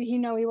in? Did he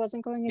know he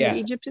wasn't going into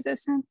Egypt at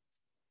this time?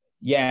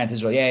 Yeah, into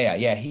Israel.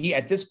 Yeah. He,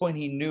 at this point,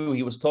 he knew,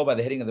 he was told by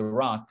the hitting of the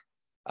rock,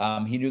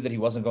 he knew that he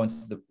wasn't going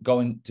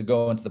to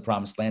go into the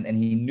promised land, and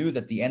he knew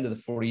that the end of the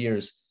 40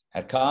 years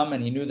had come,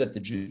 and he knew that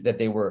that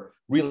they were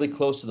really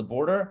close to the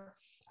border.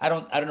 I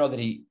don't know that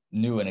he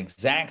knew an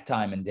exact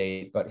time and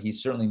date, but he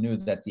certainly knew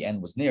that the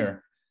end was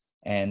near,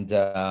 and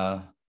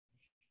that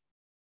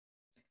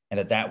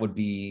would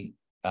be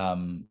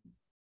kind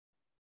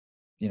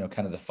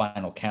of the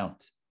final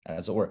count,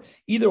 as it were.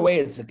 Either way,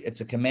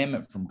 it's a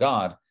commandment from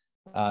God.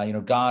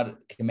 God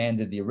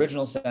commanded the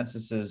original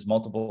censuses,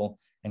 multiple,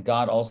 and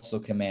God also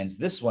commands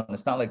this one.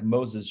 It's not like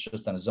Moses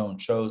just on his own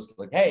chose,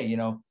 hey,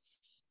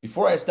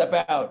 before I step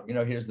out,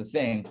 here's the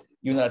thing,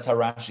 even though that's how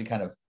Rashi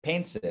kind of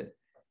paints it,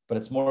 but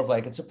it's more of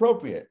it's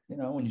appropriate,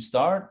 when you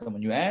start and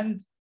when you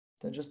end,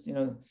 to just,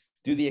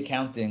 do the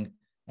accounting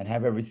and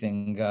have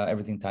everything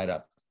tied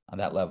up on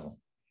that level.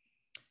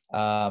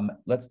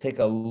 Let's take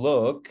a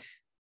look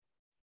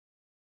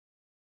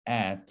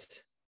at,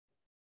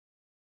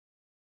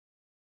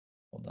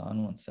 hold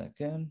on one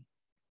second.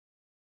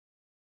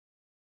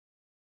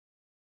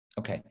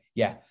 Okay,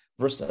 yeah.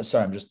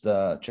 Sorry, I'm just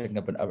checking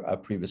up a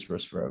previous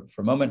verse for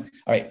a moment.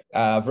 All right,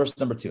 verse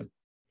number 2.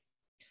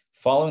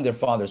 Following their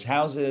fathers'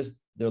 houses,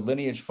 their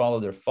lineage follow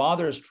their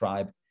father's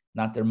tribe,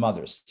 not their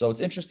mother's. So it's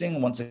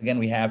interesting. Once again,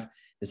 we have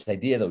this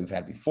idea that we've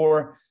had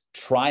before.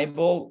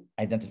 Tribal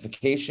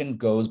identification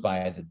goes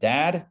by the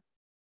dad.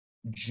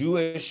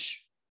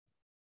 Jewish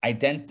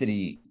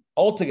identity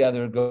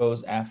altogether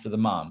goes after the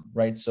mom,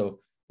 right? So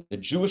the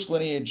Jewish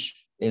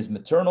lineage is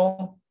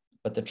maternal,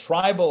 but the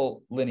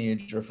tribal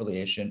lineage or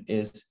affiliation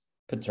is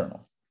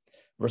paternal.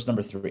 Verse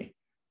number 3,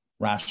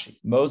 Rashi.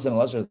 Moses and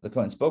Elazar the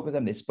Kohen spoke with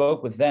them. They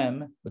spoke with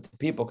them, with the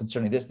people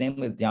concerning this,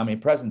 namely the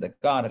omnipresent, that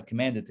God had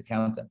commanded to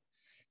count them,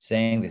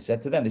 saying, they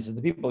said to them, they said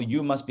to the people,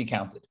 you must be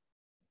counted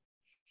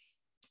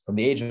from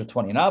the age of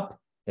 20 and up,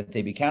 that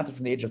they be counted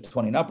from the age of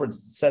 20 and upwards.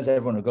 It says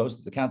everyone who goes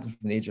to the counting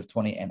from the age of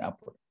 20 and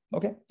upward.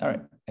 Okay, all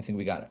right, I think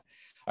we got it.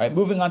 All right,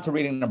 moving on to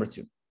reading number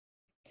 2.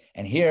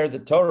 And here the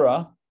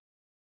Torah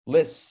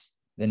lists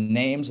the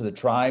names of the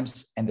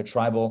tribes and the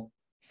tribal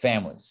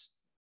families.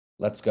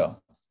 Let's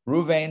go.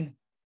 Reuven,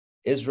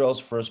 Israel's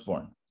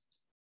firstborn.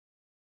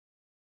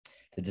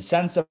 The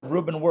descendants of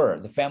Reuben were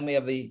the family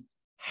of the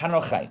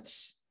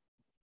Hanochites.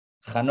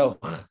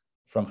 Chanoch,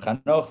 from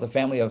Chanoch, the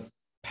family of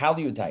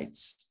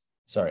Paluites,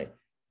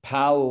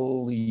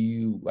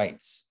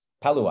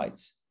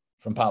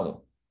 from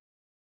Palu.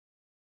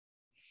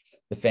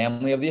 The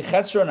family of the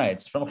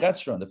Chetzronites, from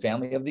Chetzron. The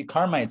family of the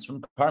Carmites,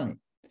 from Carmi.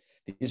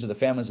 These are the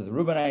families of the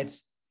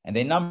Reubenites, and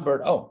they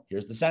numbered,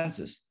 here's the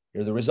census.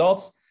 Here are the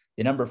results.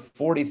 They number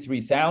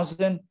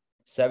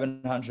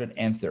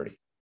 43,730.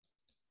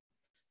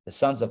 The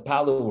sons of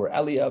Palu were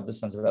Eliab. The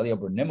sons of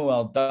Eliab were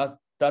Nimuel,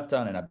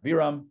 Datan, and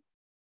Abiram.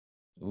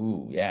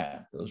 Ooh, yeah,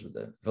 those were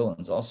the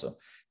villains also.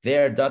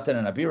 There, Datan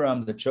and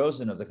Abiram, the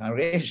chosen of the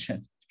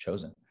congregation,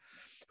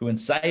 who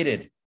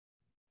incited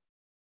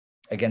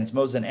against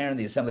Moses and Aaron,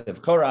 the assembly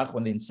of Korach,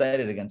 when they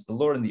incited against the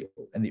Lord,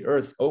 and the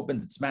earth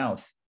opened its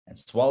mouth and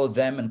swallowed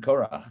them and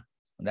Korach.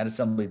 When that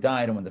assembly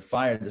died, and when the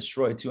fire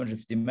destroyed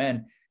 250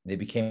 men, they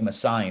became a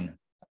sign,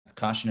 a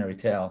cautionary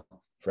tale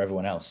for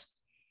everyone else.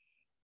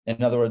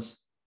 In other words,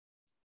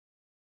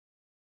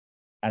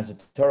 as the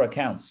Torah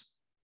counts,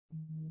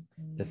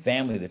 the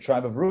family, the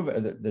tribe of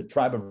Reuven, the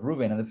tribe of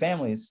Reuven and the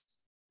families,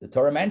 the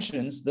Torah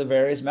mentions the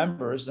various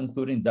members,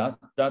 including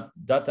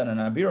Datan and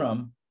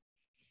Abiram,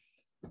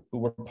 who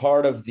were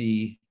part of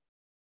the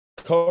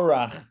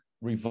Korach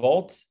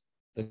revolt,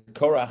 the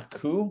Korach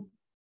coup,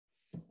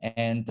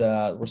 and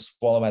were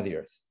swallowed by the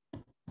earth.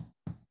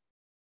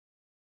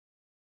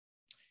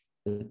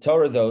 The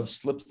Torah, though,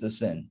 slips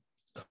this in.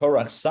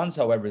 Korach's sons,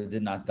 however,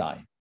 did not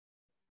die.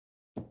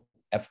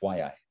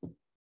 FYI.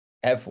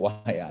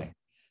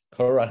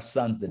 Korach's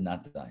sons did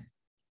not die.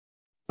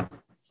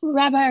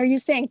 Rabbi, are you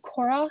saying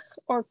Korach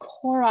or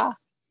Korah?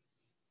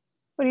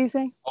 What are you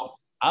saying?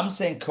 I'm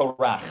saying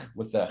Korach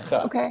with the ch.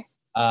 Okay.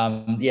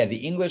 The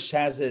English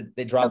has it.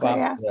 They drop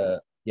off.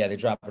 Yeah. They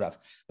drop it off.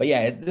 But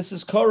yeah, this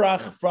is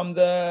Korach from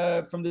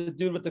the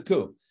dude with the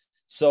coup.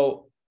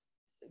 So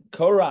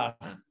Korach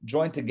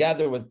joined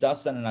together with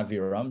Dathan and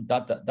Abiram,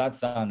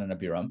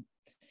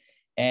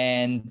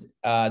 and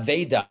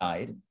they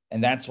died.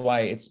 And that's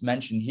why it's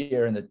mentioned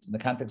here in the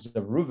context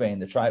of Reuven,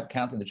 the tribe,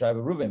 counting the tribe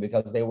of Reuven,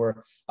 because they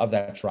were of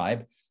that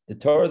tribe. The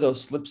Torah, though,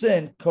 slips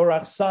in,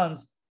 Korach's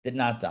sons did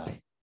not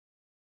die.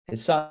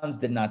 His sons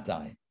did not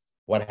die.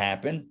 What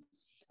happened?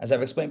 As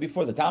I've explained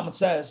before, the Talmud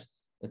says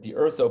that the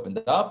earth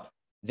opened up,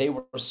 they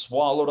were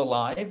swallowed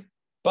alive,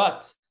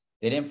 but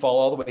they didn't fall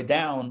all the way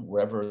down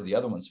wherever the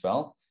other ones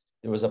fell.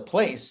 There was a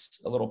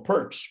place, a little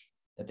perch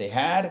that they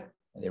had,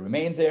 and they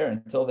remained there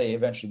until they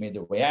eventually made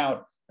their way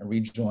out and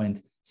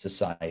rejoined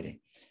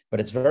society. But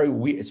it's very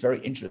weird. It's very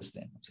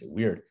interesting. I say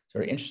weird. It's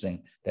very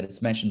interesting that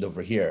it's mentioned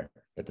over here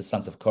that the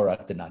sons of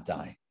Korach did not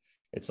die.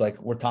 It's like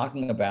we're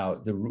talking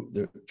about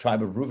the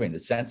tribe of Reuven, the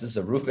census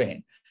of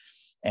Reuven,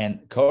 and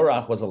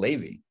Korach was a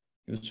Levi.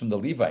 He was from the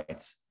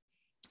Levites.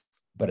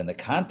 But in the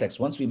context,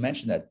 once we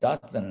mention that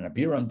Dathan and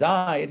Abiram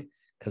died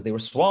because they were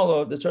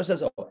swallowed, the Torah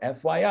says,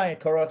 FYI,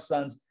 Korach's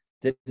sons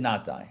did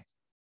not die.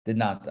 Did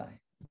not die.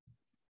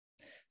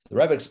 The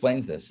Rebbe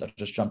explains this. I'll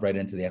just jump right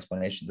into the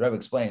explanation. The Rebbe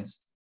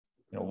explains,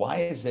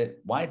 why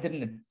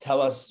didn't it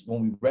tell us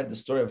when we read the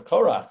story of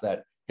Korach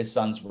that his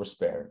sons were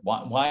spared?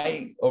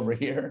 Why over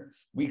here,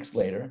 weeks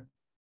later?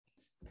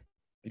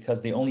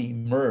 Because they only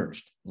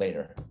emerged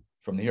later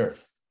from the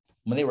earth.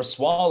 When they were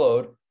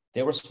swallowed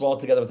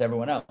together with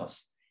everyone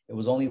else. It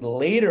was only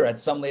later, at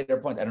some later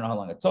point, I don't know how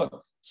long it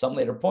took, some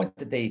later point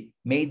that they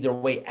made their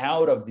way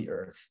out of the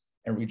earth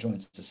and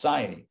rejoined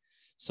society.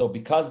 So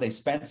because they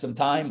spent some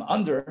time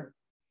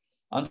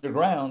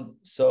underground,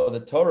 so the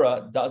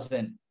Torah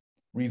doesn't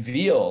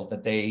reveal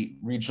that they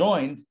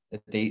rejoined,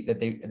 that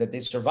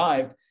they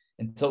survived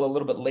until a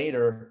little bit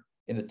later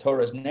in the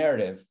Torah's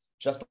narrative,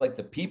 just like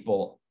the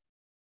people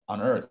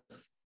on earth,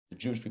 the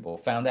Jewish people,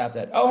 found out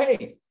that,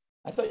 hey,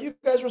 I thought you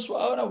guys were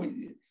swallowed. Oh, no,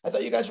 I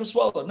thought you guys were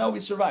swallowed. No, we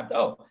survived.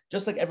 Oh,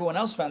 just like everyone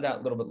else found out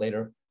a little bit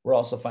later, we're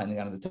also finding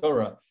out in the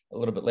Torah a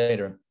little bit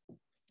later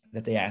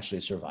that they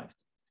actually survived.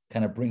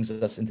 Kind of brings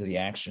us into the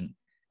action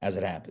as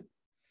it happened.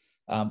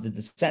 The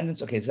descendants,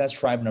 so that's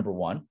tribe number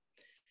 1.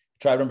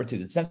 Tribe number 2,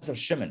 the descendants of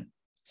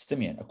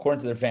Simeon,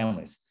 according to their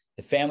families.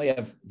 The family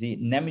of the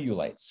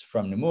Nemuelites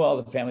from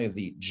Nemuel, the family of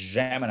the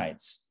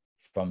Jaminites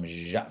from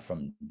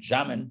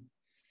Jamin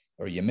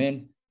or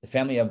Yamin, the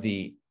family of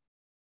the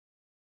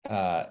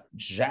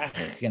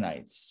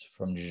Jachinites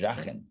from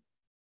Jachin,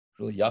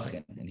 really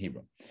Yachin in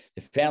Hebrew.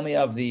 The family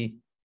of the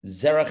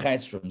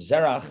Zerachites from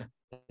Zerach,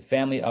 The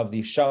family of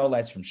the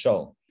Shaolites from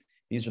Shaul.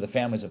 These are the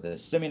families of the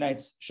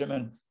Simeonites,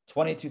 Shimon,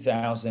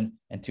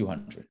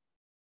 22,200.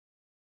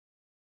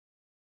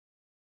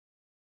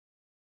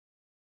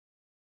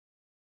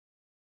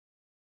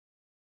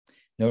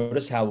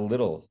 Notice how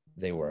little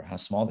they were, how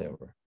small they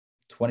were.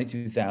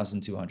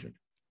 22,200.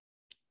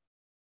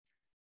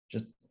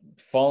 Just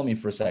follow me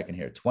for a second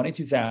here.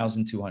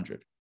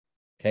 22,200.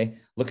 Okay.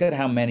 Look at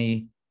how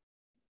many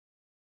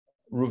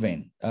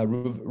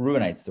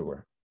Reubenites there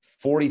were.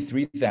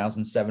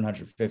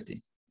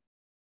 43,750.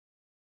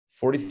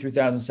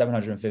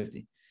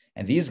 43,750.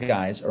 And these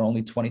guys are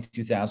only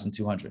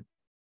 22,200.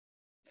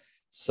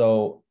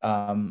 So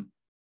the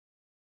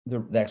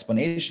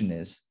explanation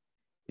is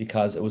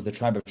because it was the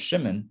tribe of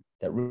Shimon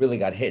that really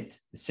got hit.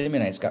 The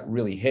Simeonites got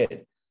really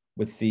hit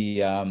with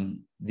the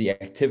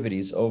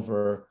activities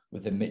over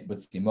with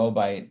the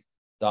Moabite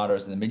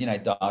daughters and the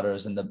Midianite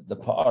daughters and the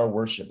Paar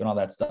worship and all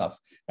that stuff.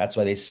 That's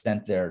why they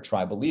sent their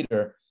tribal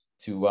leader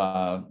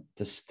to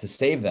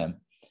save them,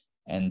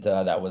 and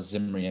that was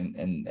Zimri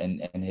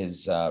and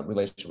his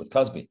relationship with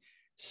Cosby.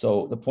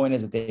 So the point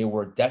is that they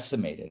were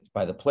decimated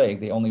by the plague.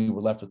 They only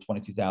were left with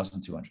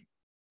 22,200.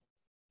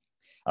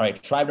 All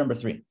right, tribe number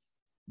 3,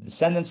 the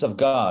descendants of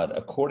God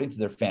according to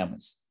their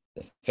families.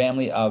 The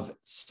family of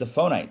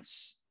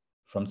Tzephonites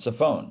from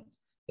Tzephon.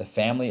 The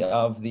family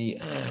of the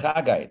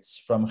Chagites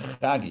from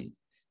Chagi.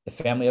 The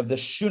family of the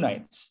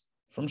Shunites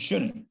from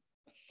Shuni.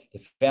 The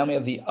family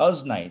of the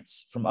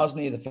Uznites from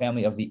Uzni. The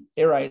family of the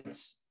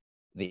Arites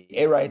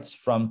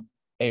from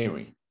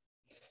Ari.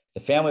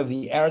 The family of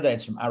the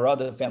Aradites from Arad.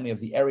 The family of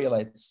the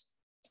Arielites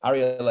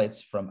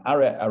from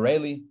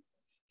Areli.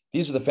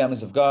 These are the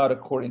families of God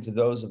according to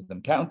those of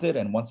them counted.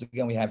 And once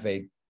again, we have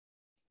a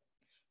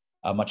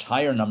much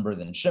higher number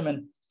than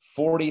Shimon,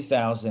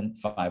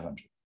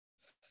 40,500.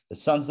 The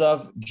sons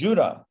of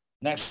Judah,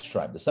 next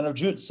tribe, the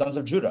sons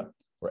of Judah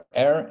were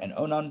Er and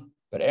Onan,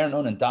 but Er and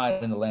Onan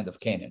died in the land of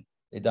Canaan.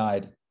 They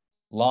died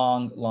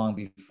long, long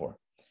before.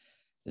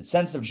 The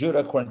descendants of Judah,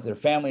 according to their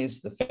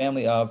families, the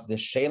family of the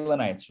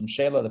Shalonites from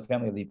Shelah, the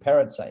family of the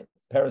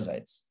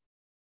Perizzites.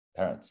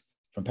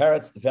 From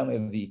Peretz, the family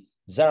of the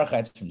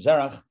Zerachites from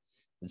Zerach.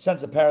 The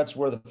descendants of Peretz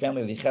were the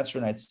family of the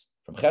Chetzronites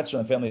from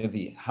Chetzron, the family of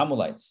the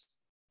Hamulites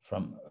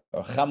from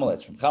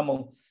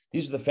Chamul.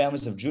 These are the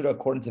families of Judah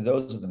according to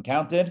those of them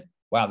counted.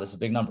 Wow, this is a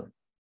big number.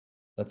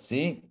 Let's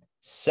see,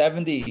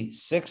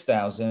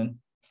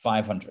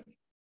 76,500.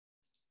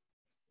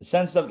 The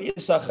descendants of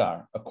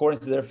Issachar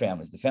according to their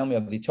families. The family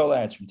of the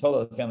Tolaites from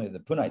Tola, the family of the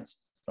Punites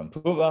from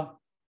Puva.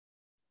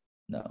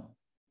 No.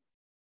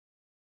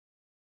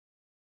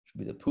 Should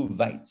be the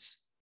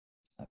Puvites,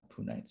 not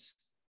Punites.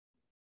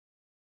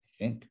 I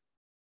think.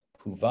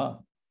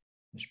 Puva.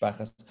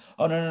 Mishpachas.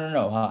 Oh,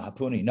 no.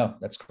 Hapuni. No,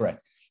 that's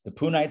correct. The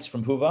Punites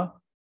from Puva.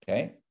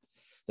 Okay.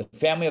 The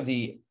family of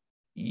the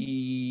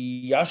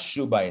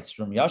Yashubites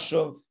from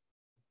Yashuv.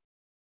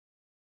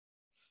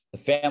 The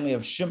family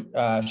of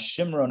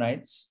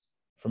Shimronites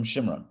from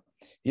Shimron.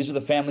 These are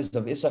the families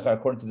of Issachar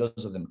according to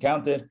those of them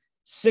counted,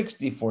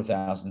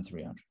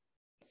 64,300.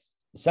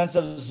 The sons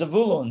of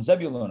Zebulun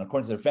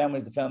according to their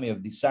families, the family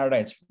of the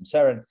Sardites from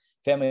Sarad,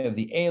 family of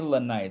the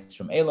Elonites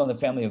from Elon, the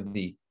family of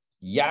the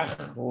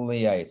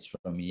Yachleites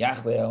from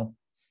Yachleel.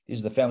 These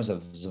are the families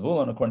of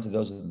Zebulun according to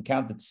those of them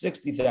counted,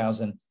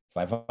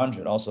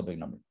 60,500, also a big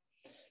number.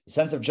 The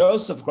sons of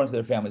Joseph according to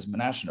their families,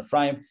 Manasseh and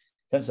Ephraim.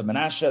 Sons of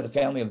Manasseh, the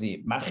family of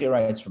the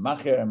Machirites from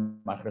Machir, and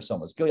Machir son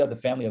was Gilead, the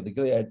family of the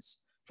Gileadites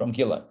from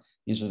Gilead.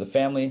 These are the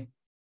family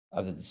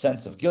of the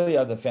descendants of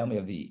Gilead, the family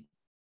of the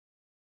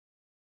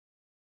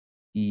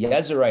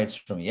Yezerites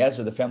from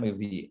Yezer, the family of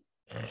the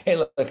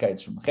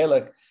Chelekites from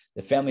Chelek,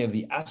 the family of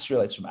the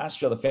Asrielites from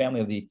Asriel, the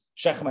family of the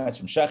Shechemites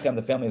from Shechem,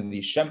 the family of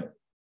the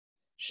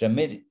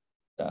Shmidites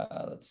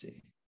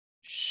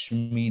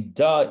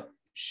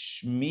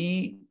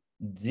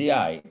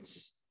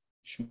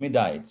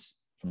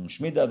from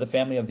Shmida, the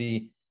family of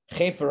the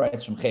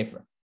Cheferites from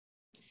Chefer.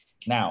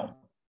 Now,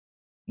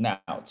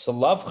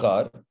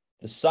 Tzalavchad,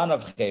 the son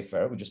of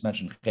Chefer, we just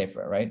mentioned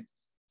Chefer, right?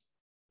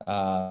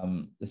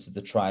 This is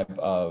the tribe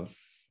of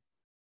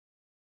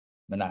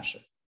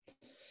Manasseh.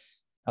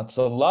 Now,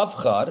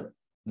 Tzalavchad,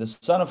 the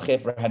son of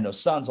Chefer, had no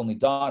sons, only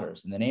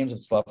daughters. And the names of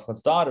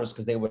Tzalavchad's daughters,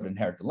 because they would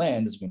inherit the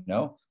land, as we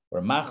know,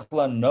 were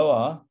Machla,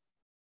 Noah,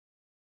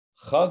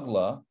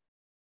 Chagla,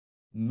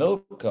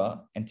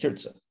 Milcah, and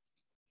Tirzah.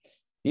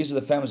 These are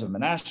the families of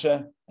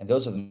Manasseh, and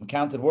those of them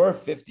counted were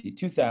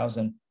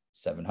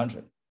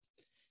 52,700.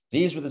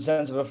 These were the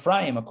descendants of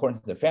Ephraim, according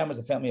to their families,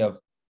 the family of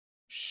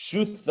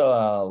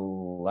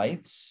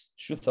Shuthalites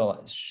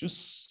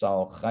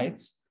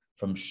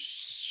from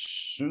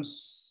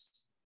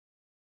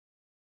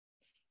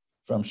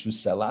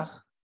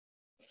Shuselach.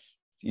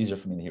 It's easier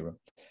for me in Hebrew.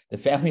 The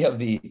family of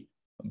the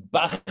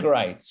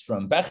Bachrites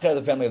from Becher,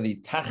 the family of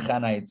the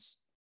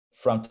Tachanites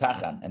from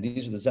Tachan. And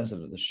these are the descendants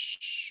of the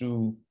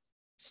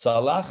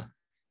Salach,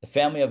 the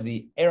family of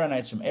the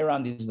Aaronites from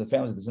Aaron. These are the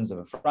families of the sons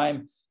of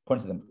Ephraim,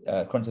 according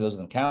to those of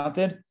them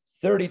counted,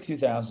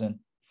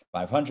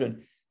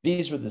 32,500.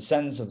 These were the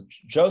descendants of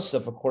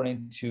Joseph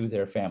according to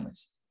their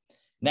families.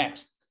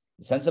 Next,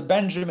 the descendants of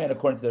Benjamin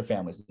according to their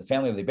families. The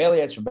family of the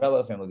Belites from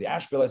Bela, the family of the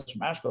Ashbelites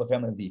from Ashbel, the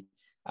family of the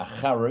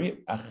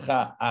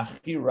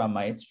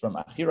Achiramites from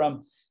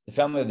Achiram, the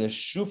family of the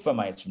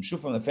Shufamites from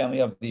Shufam, the family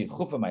of the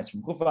Chufamites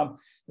from Chufam.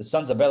 The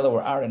sons of Bela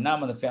were Ard and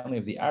Naaman, the family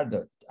of the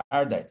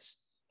Ardites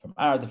from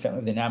Ard, the family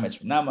of the Naamites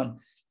from Naaman.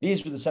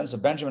 These were the sons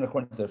of Benjamin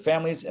according to their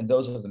families, and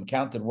those of them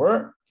counted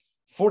were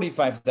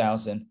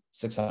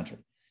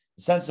 45,600.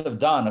 The sons of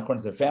Dan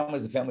according to their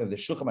families, the family of the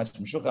Shuchamites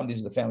from Shucham.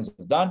 These are the families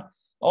of Dan.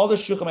 All the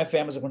Shuchamite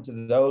families according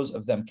to those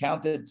of them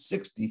counted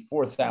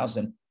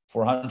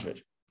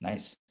 64,400.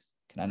 Nice.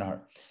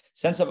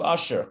 Sons of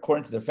Asher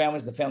according to their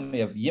families, the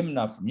family of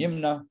Yimna from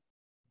Yimna,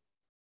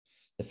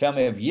 the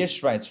family of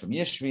Yishrites from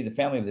Yishri, the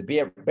family of the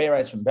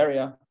Berites from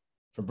Beria,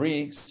 from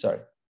Breites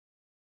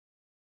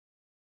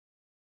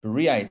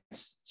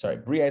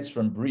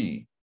from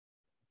Bri.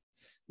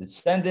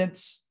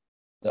 Descendants,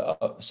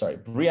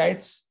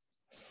 Breites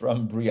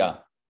from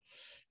Bria.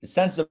 The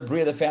descendants of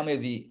Bria, the family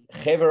of the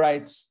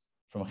Cheverites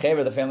from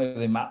Chever, the family of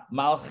the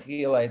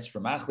Malchielites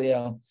from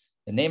Achliel.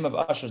 The name of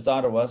Asher's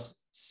daughter was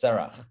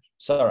Sarach.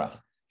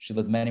 She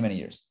lived many, many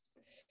years.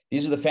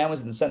 These are the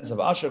families of the descendants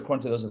of Asher,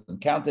 according to those of them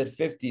counted,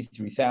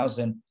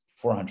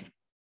 53,400. The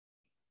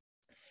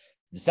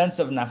descendants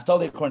of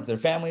Naphtali, according to their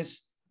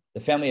families, the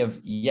family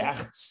of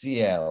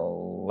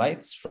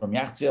Yachtzielites from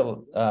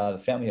Yachtziel, the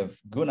family of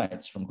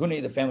Gunites from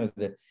Guni, the family of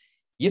the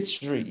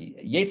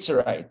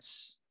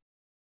Yetzerites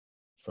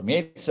from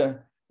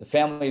Yetzer, the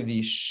family of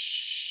the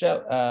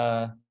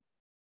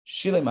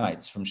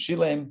Shilemites from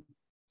Shilem.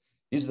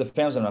 These are the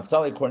families of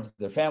Naphtali according to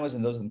their families,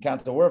 and those of them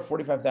counted were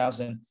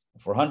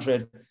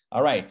 45,400.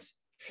 All right,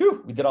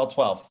 we did all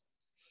 12.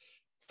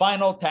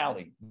 Final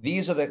tally.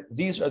 These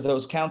are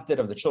those counted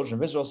of the children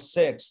of Israel,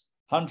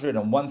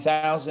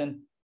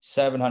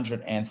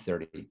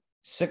 601,730.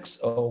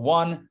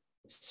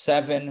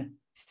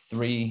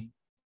 601,730.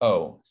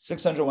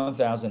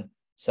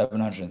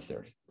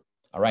 601,730.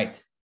 All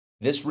right.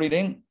 This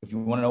reading, if you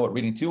want to know what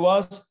reading 2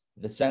 was,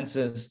 the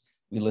census,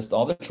 we list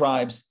all the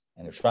tribes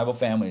and their tribal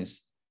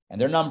families and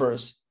their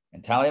numbers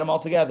and tally them all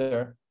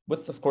together,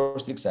 with, of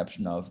course, the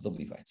exception of the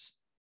Levites.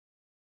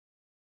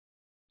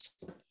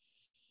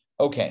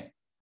 Okay.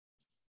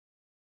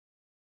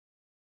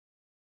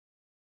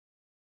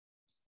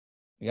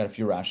 We got a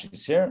few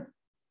Rashis here.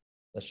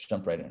 Let's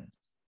jump right in.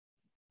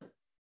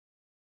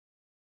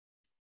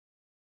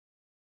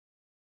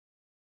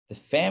 The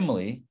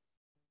family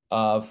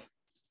of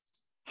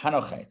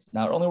Hanochites.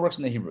 Now, it only works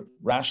in the Hebrew.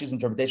 Rashi's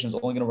interpretation is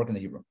only going to work in the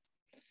Hebrew.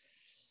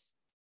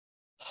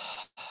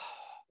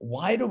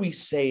 Why do we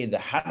say the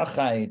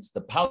Hanochites,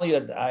 the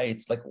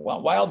Paleyadites, like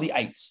why all the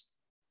ites?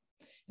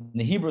 In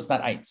the Hebrew, it's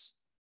not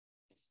ites.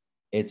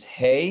 It's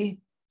Hey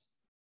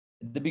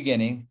at the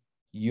beginning,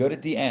 Yod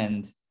at the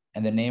end,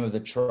 and the name of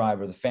the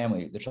tribe or the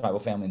family, the tribal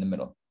family in the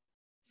middle.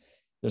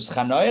 There's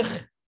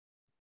Chanoich,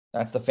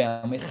 that's the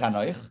family,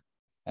 Chanoich.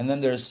 And then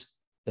there's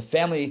the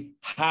family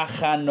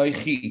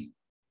HaChanoichi,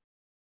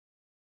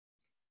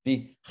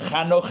 the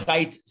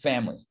Chanochite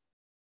family.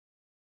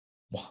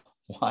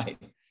 Why?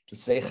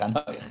 Just say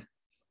Chanoich.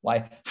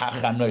 Why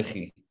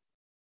HaChanoichi?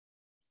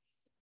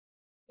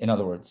 In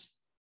other words,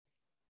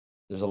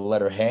 there's a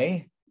letter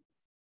Hey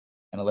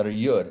and a letter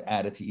Yud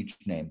added to each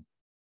name,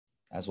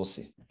 as we'll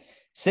see.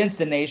 Since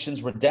the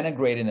nations were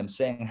denigrating them,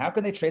 saying, how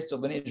can they trace their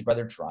lineage by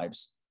their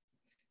tribes?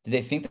 Did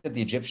they think that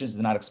the Egyptians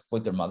did not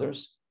exploit their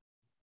mothers?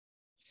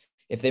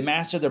 If they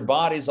mastered their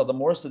bodies, all the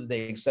more so did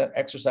they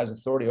exercise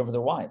authority over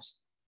their wives.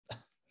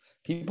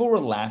 People were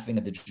laughing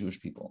at the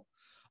Jewish people.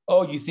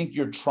 Oh, you think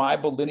your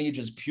tribal lineage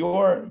is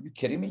pure? Are you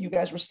kidding me? You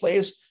guys were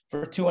slaves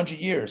for 200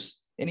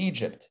 years in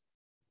Egypt.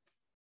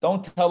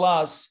 Don't tell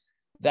us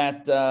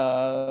that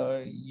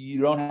you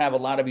don't have a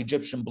lot of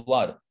Egyptian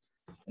blood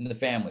in the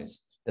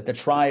families, that the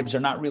tribes are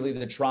not really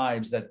the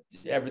tribes, that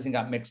everything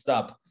got mixed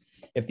up.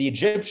 If the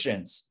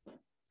Egyptians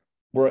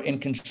were in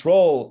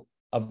control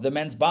of the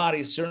men's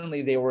bodies,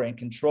 certainly they were in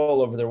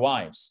control over their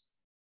wives.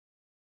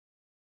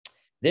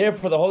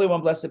 Therefore, the Holy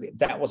One, blessed be,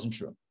 that wasn't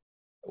true.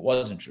 It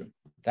wasn't true.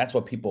 That's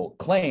what people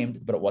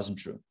claimed, but it wasn't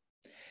true.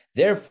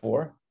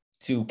 Therefore,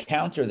 to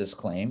counter this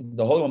claim,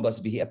 the Holy One,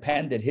 blessed be, he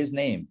appended his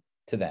name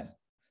to them.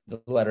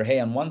 The letter Hey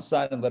on one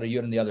side and the letter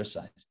Yud on the other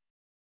side.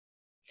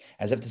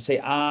 As if to say,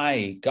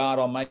 I, God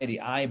Almighty,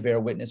 I bear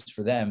witness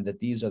for them that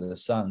these are the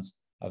sons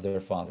of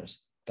their fathers.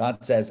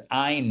 God says,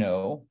 I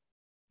know.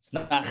 It's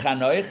not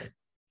Chanoich,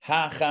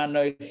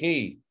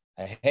 Ha-Chanoichi.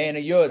 A Hey and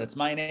a Yud, that's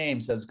my name,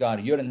 says God.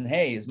 Yud and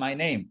Hey is my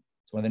name.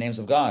 It's one of the names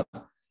of God.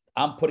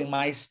 I'm putting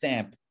my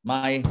stamp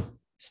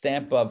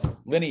of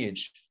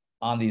lineage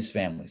on these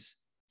families.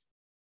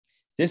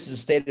 This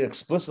is stated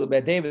explicitly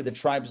by David, the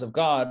tribes of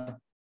God,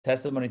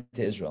 testimony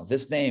to Israel.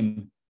 This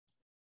name,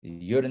 the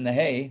Yud and the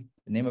Hey,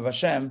 the name of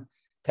Hashem,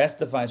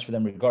 testifies for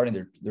them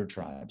regarding their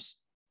tribes.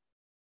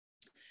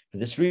 For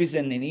this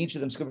reason, in each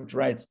of them, Scripture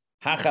writes,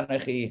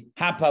 Ha-Chanochi,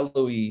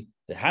 Ha-Palui,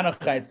 the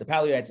Hanochites, the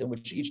Paluites, in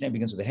which each name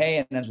begins with a Hey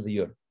and ends with a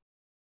Yud.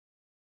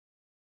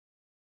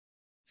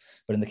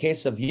 But in the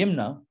case of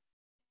Yimna,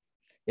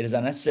 it is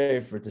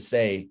unnecessary for it to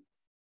say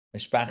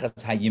Mishpachas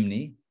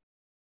Hayimni,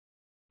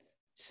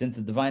 since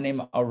the divine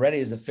name already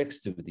is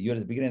affixed to the yud at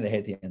the beginning of the het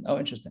at the end. Oh,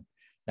 interesting.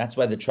 That's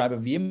why the tribe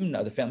of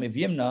Yimna, the family of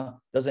Yimna,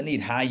 doesn't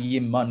need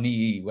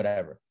Hayimani,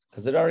 whatever,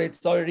 because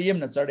it's already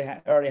Yimna. It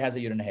already has a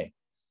yud and a hey.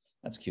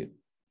 That's cute.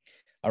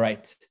 All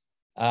right.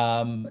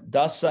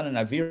 Dasan and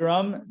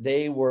Aviram,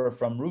 they were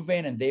from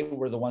Ruvain, and they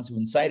were the ones who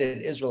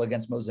incited Israel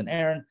against Moses and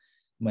Aaron.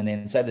 When they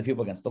incited the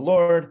people against the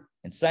Lord,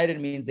 incited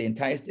means they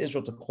enticed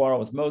Israel to quarrel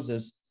with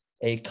Moses,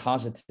 a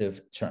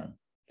causative term.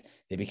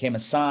 They became a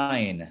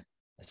sign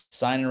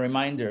and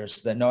reminder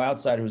so that no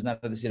outsider who is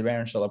not of the seed of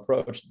Aaron shall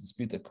approach to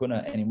dispute the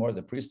kuna anymore,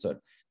 the priesthood.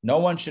 No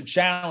one should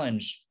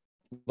challenge.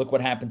 Look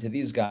what happened to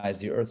these guys.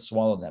 The earth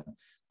swallowed them.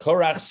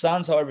 Korach's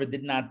sons, however,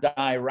 did not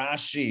die.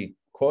 Rashi,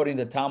 quoting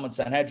the Talmud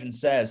Sanhedrin,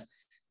 says,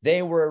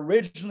 they were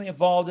originally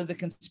involved in the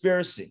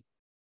conspiracy.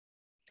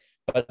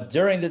 But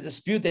during the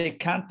dispute, they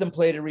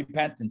contemplated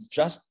repentance,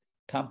 just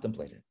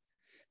contemplated.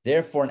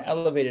 Therefore, an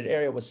elevated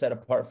area was set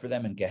apart for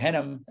them in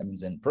Gehenna, that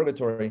means in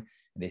purgatory,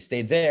 and they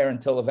stayed there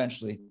until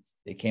eventually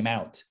they came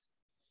out.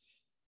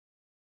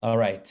 All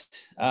right.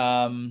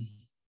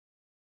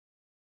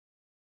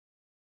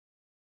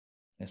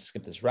 Let's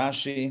skip this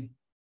Rashi.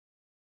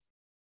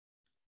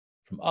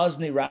 From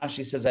Ozni,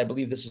 Rashi says, I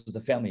believe this was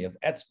the family of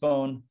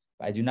Etzbon.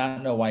 I do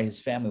not know why his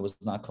family was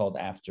not called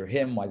after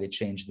him, why they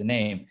changed the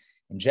name.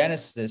 In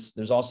Genesis,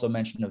 there's also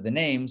mention of the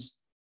names,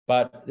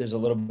 but there's a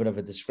little bit of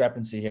a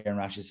discrepancy here, and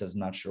Rashi says,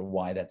 I'm not sure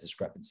why that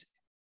discrepancy.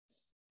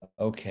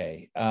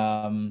 Okay.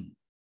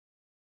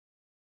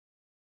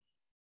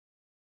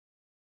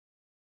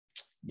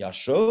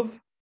 Yashuv.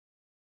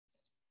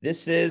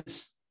 This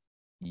is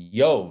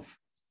Yov.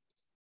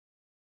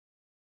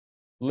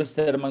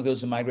 Listed among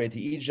those who migrated to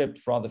Egypt,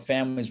 for all the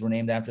families were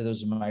named after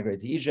those who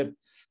migrated to Egypt.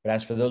 But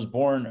as for those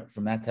born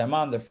from that time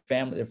on,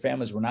 their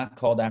families were not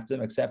called after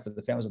them, except for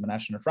the families of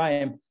Manasseh and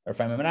Ephraim, or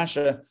Ephraim and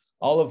Manasseh,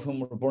 all of whom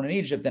were born in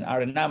Egypt, and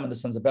Arinam and the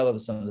sons of Bela, the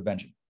sons of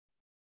Benjamin.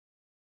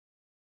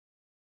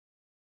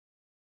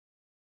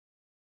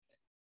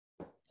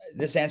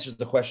 This answers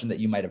the question that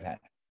you might have had.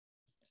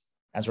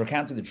 As we're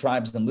counting the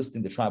tribes and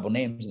listing the tribal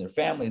names and their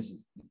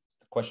families,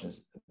 the question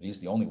is, are these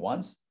the only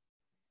ones?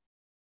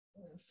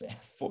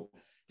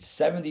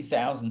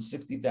 70,000,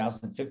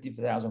 60,000,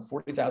 50,000,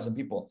 40,000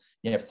 people,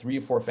 you have 3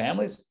 or 4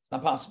 families? It's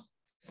not possible.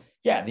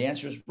 Yeah, the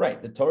answer is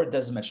right. The Torah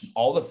doesn't mention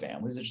all the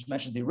families. It just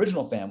mentions the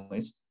original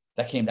families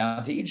that came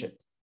down to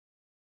Egypt.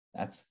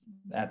 That's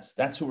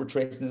who we're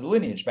tracing the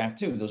lineage back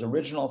to, those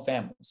original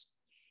families,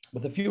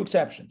 with a few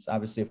exceptions.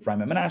 Obviously,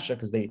 Ephraim and Manasseh,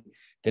 because they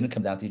didn't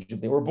come down to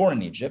Egypt. They were born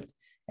in Egypt.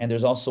 And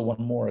there's also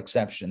one more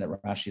exception that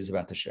Rashi is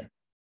about to share.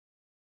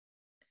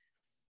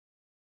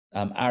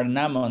 I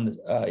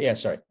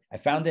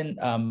found in,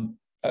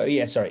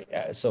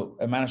 so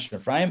Manasseh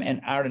and Ephraim,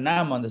 and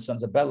Arinam, the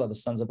sons of Bela, the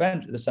son of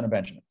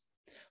Benjamin.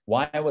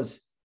 Why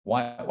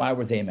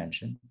were they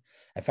mentioned?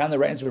 I found the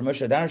writings of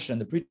Moshe Darshan,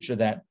 the preacher,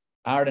 that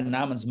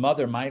Arinam's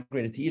mother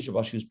migrated to Egypt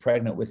while she was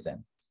pregnant with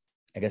them.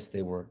 I guess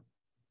they were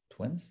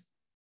twins.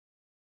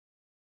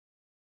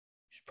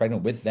 She's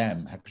pregnant with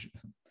them.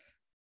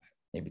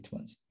 Maybe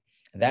twins.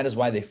 And that is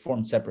why they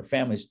formed separate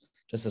families,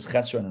 just as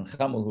Chesron and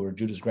Chamul, who were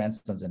Judah's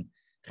grandsons, and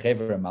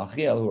Chever and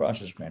Malchiel, who were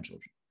Usher's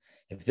grandchildren.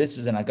 If this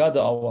is an Agada,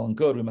 all well and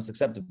good, we must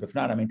accept it. But if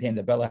not, I maintain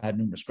that Bela had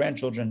numerous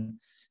grandchildren,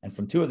 and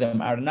from 2 of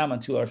them,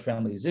 Arinam, 2 large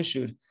families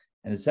issued,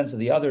 and the descendants of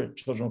the other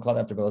children were called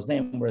after Bela's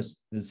name,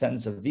 whereas the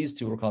descendants of these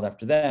 2 were called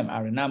after them,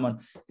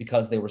 Arinam,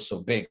 because they were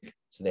so big.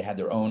 So they had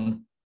their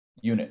own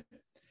unit.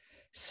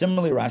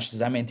 Similarly, Rashi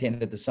says, I maintain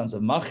that the sons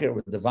of Machir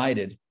were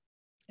divided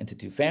into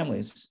 2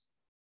 families.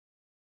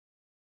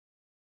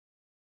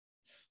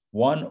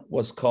 One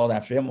was called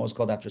after him, one was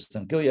called after his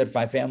son Gilead.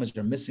 5 families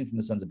are missing from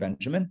the sons of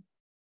Benjamin.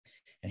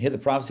 And here the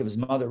prophecy of his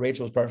mother,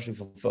 Rachel, was partially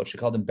fulfilled. She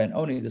called him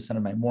Ben-Oni, the son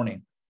of my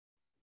mourning.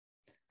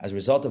 As a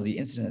result of the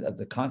incident of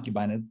the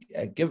concubine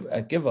at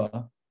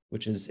Giva,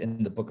 which is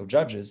in the book of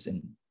Judges, in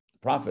the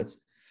prophets,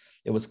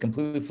 it was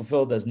completely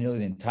fulfilled as nearly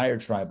the entire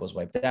tribe was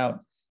wiped out.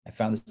 I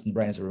found this in the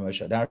writings of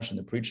Moshe Darshan,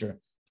 the preacher.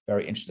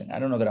 Very interesting. I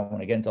don't know that I want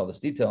to get into all this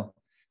detail,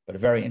 but a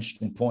very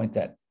interesting point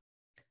that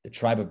the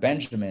tribe of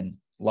Benjamin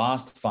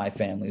lost 5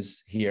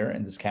 families here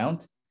in this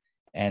count,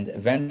 and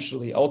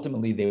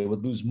ultimately, they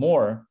would lose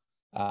more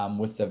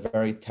with the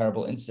very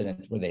terrible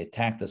incident where they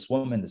attacked this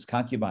woman, this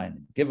concubine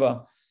in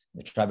Giva.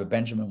 The tribe of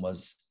Benjamin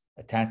was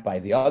attacked by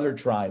the other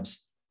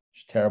tribes.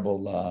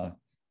 Terrible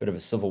bit of a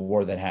civil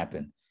war that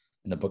happened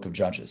in the book of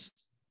Judges.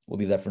 We'll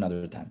leave that for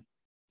another time.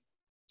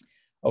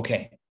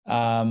 Okay.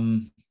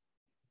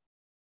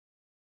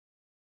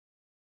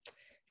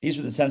 These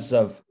are the sons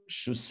of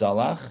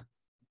Shusalach.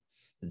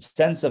 The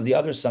descendants of the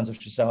other sons of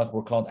Shusalach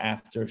were called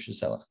after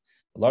Shusalach.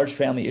 A large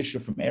family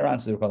issued from Aaron,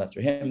 so they were called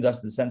after him. Thus,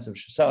 the descendants of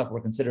Shusalach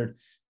were considered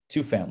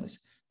 2 families.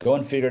 Go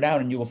and figure it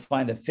out, and you will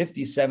find that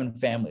 57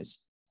 families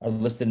are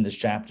listed in this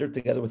chapter,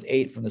 together with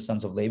 8 from the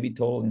sons of Levi,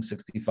 totaling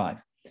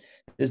 65. This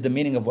is the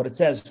meaning of what it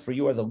says: for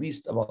you are the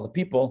least of all the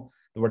people.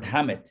 The word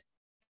hamit,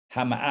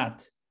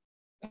 hama'at,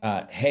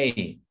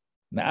 hey,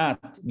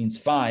 ma'at means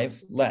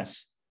 5,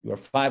 less. You are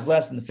 5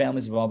 less than the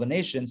families of all the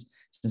nations,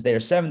 since they are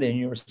 70 and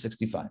you are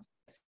 65.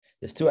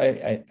 This too,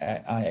 I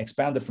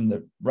expounded from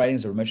the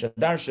writings of Moshe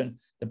Darshan,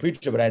 the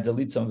preacher, but I had to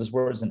delete some of his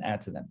words and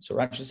add to them. So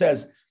Rashi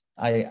says,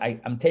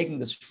 I'm taking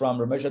this from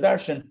Moshe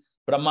Darshan,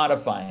 but I'm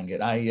modifying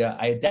it. I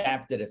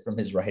adapted it from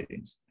his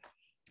writings.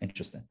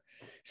 Interesting.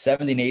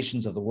 70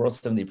 nations of the world,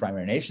 70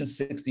 primary nations,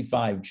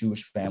 65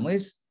 Jewish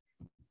families.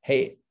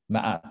 Hey,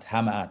 ma'at,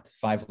 hama'at,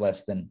 5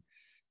 less than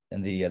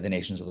the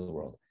nations of the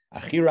world.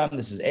 Achiram,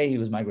 this is he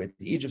was migrated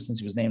to Egypt since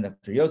he was named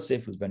after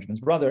Yosef, who was Benjamin's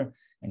brother,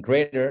 and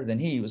greater than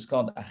he was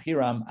called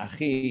Achiram,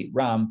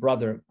 Achiram,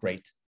 brother,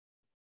 great.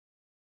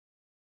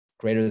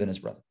 Greater than his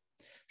brother.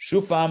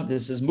 Shufam,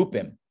 this is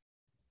Mupim.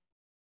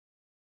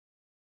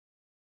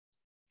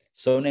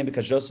 So named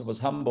because Joseph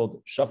was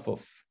humbled,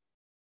 Shafuf,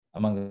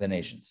 among the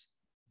nations.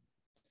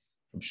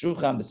 From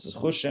Shucham, this is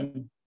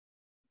Chushim.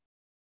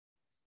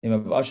 The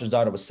name of Asher's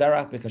daughter was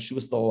Sarah because she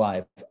was still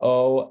alive.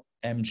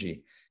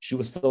 OMG. She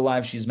was still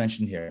alive. She's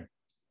mentioned here.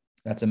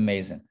 That's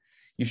amazing.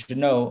 You should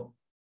know,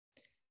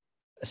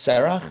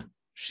 Sarah,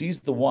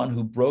 she's the one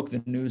who broke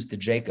the news to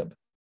Jacob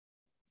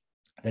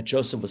that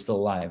Joseph was still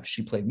alive.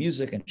 She played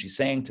music and she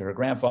sang to her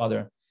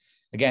grandfather.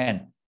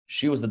 Again,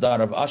 she was the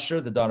daughter of Asher,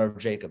 the daughter of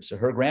Jacob. So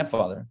her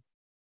grandfather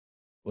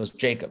was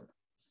Jacob,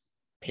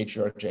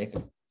 patriarch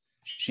Jacob.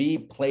 She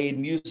played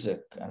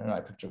music. I don't know, I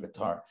picture a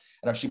guitar.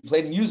 And she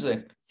played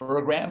music for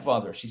her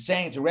grandfather. She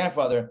sang to her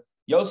grandfather,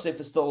 Yosef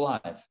is still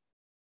alive.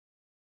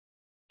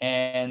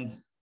 And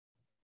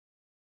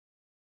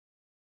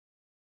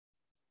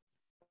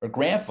her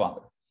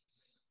grandfather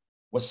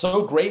was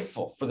so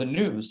grateful for the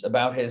news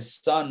about his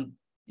son,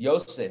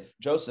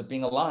 Joseph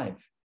being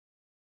alive,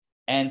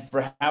 and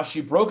for how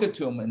she broke it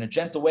to him in a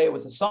gentle way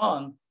with a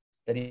song,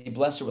 that he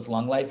blessed her with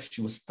long life.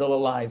 She was still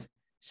alive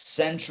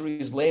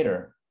centuries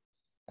later,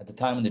 at the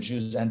time when the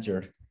Jews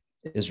entered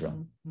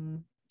Israel.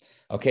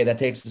 Okay, that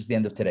takes us to the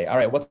end of today. All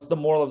right, what's the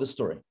moral of the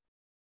story?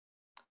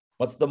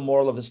 What's the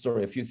moral of the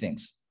story? A few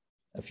things.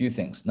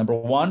 Number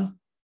one,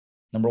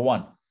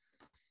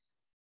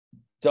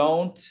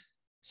 don't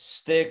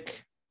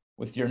stick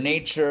with your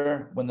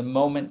nature when the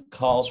moment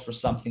calls for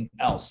something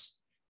else.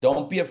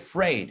 Don't be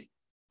afraid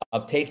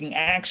of taking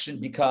action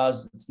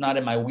because it's not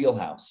in my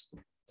wheelhouse.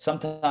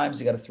 Sometimes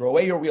you got to throw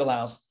away your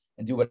wheelhouse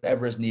and do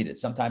whatever is needed.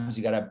 Sometimes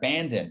you got to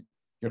abandon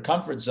your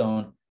comfort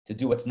zone to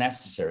do what's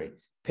necessary.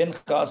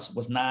 Pinchas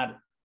was not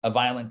a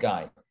violent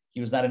guy.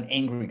 He was not an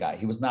angry guy.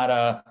 He was not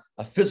a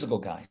physical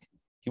guy.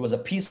 He was a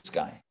peace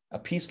guy, a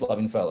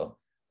peace-loving fellow.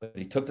 But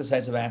he took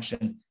decisive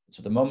action. That's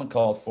what the moment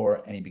called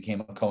for, and he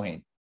became a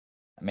Kohen,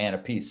 a man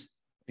of peace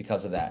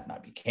because of that.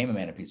 Not became a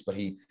man of peace, but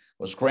he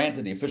was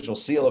granted the official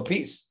seal of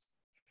peace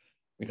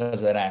because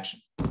of that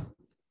action.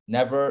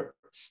 Never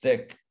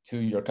stick to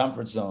your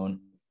comfort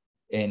zone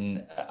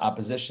in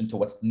opposition to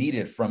what's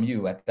needed from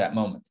you at that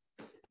moment.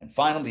 And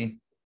finally,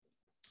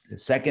 the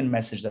second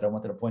message that I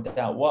wanted to point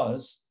out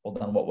was, hold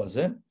on, what was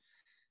it?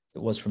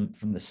 It was from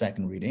the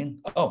second reading.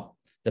 Oh,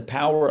 the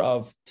power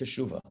of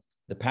teshuvah,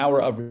 the power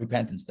of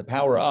repentance, the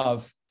power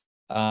of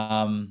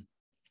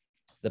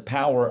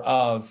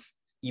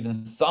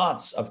even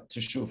thoughts of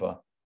teshuvah.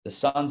 The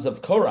sons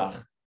of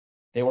Korach,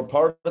 they were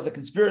part of the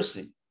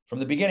conspiracy from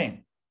the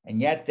beginning, and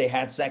yet they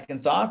had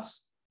second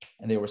thoughts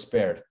and they were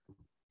spared.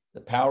 The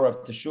power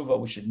of teshuvah,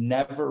 we should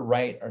never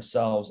write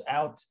ourselves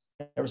out,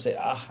 never say,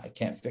 I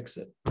can't fix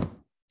it.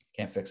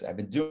 I've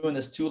been doing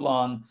this too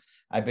long.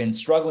 I've been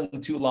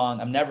struggling too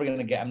long. I'm never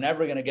gonna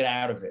get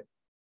out of it.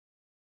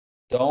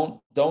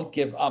 Don't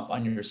give up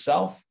on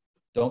yourself.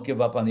 Don't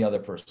give up on the other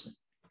person.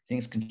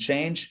 Things can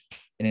change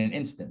in an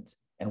instant.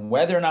 And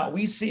whether or not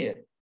we see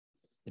it,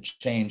 the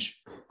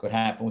change could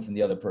happen within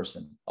the other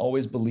person.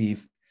 Always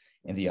believe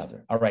in the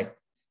other. All right,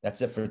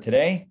 that's it for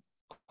today.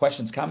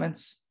 Questions,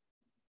 comments?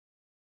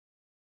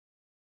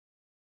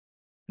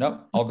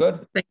 No, all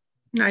good?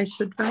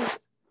 Nice advice.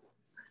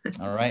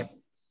 All right.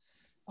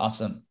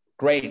 Awesome.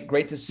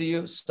 Great to see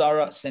you.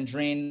 Sarah,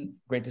 Sandrine,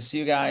 great to see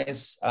you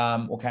guys.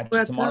 We'll catch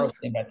you tomorrow,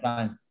 same bad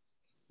time.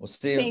 We'll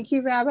see you. Thank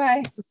you,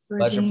 Rabbi.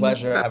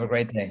 Pleasure. Have a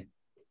great day.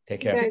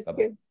 Take care. You guys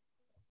too.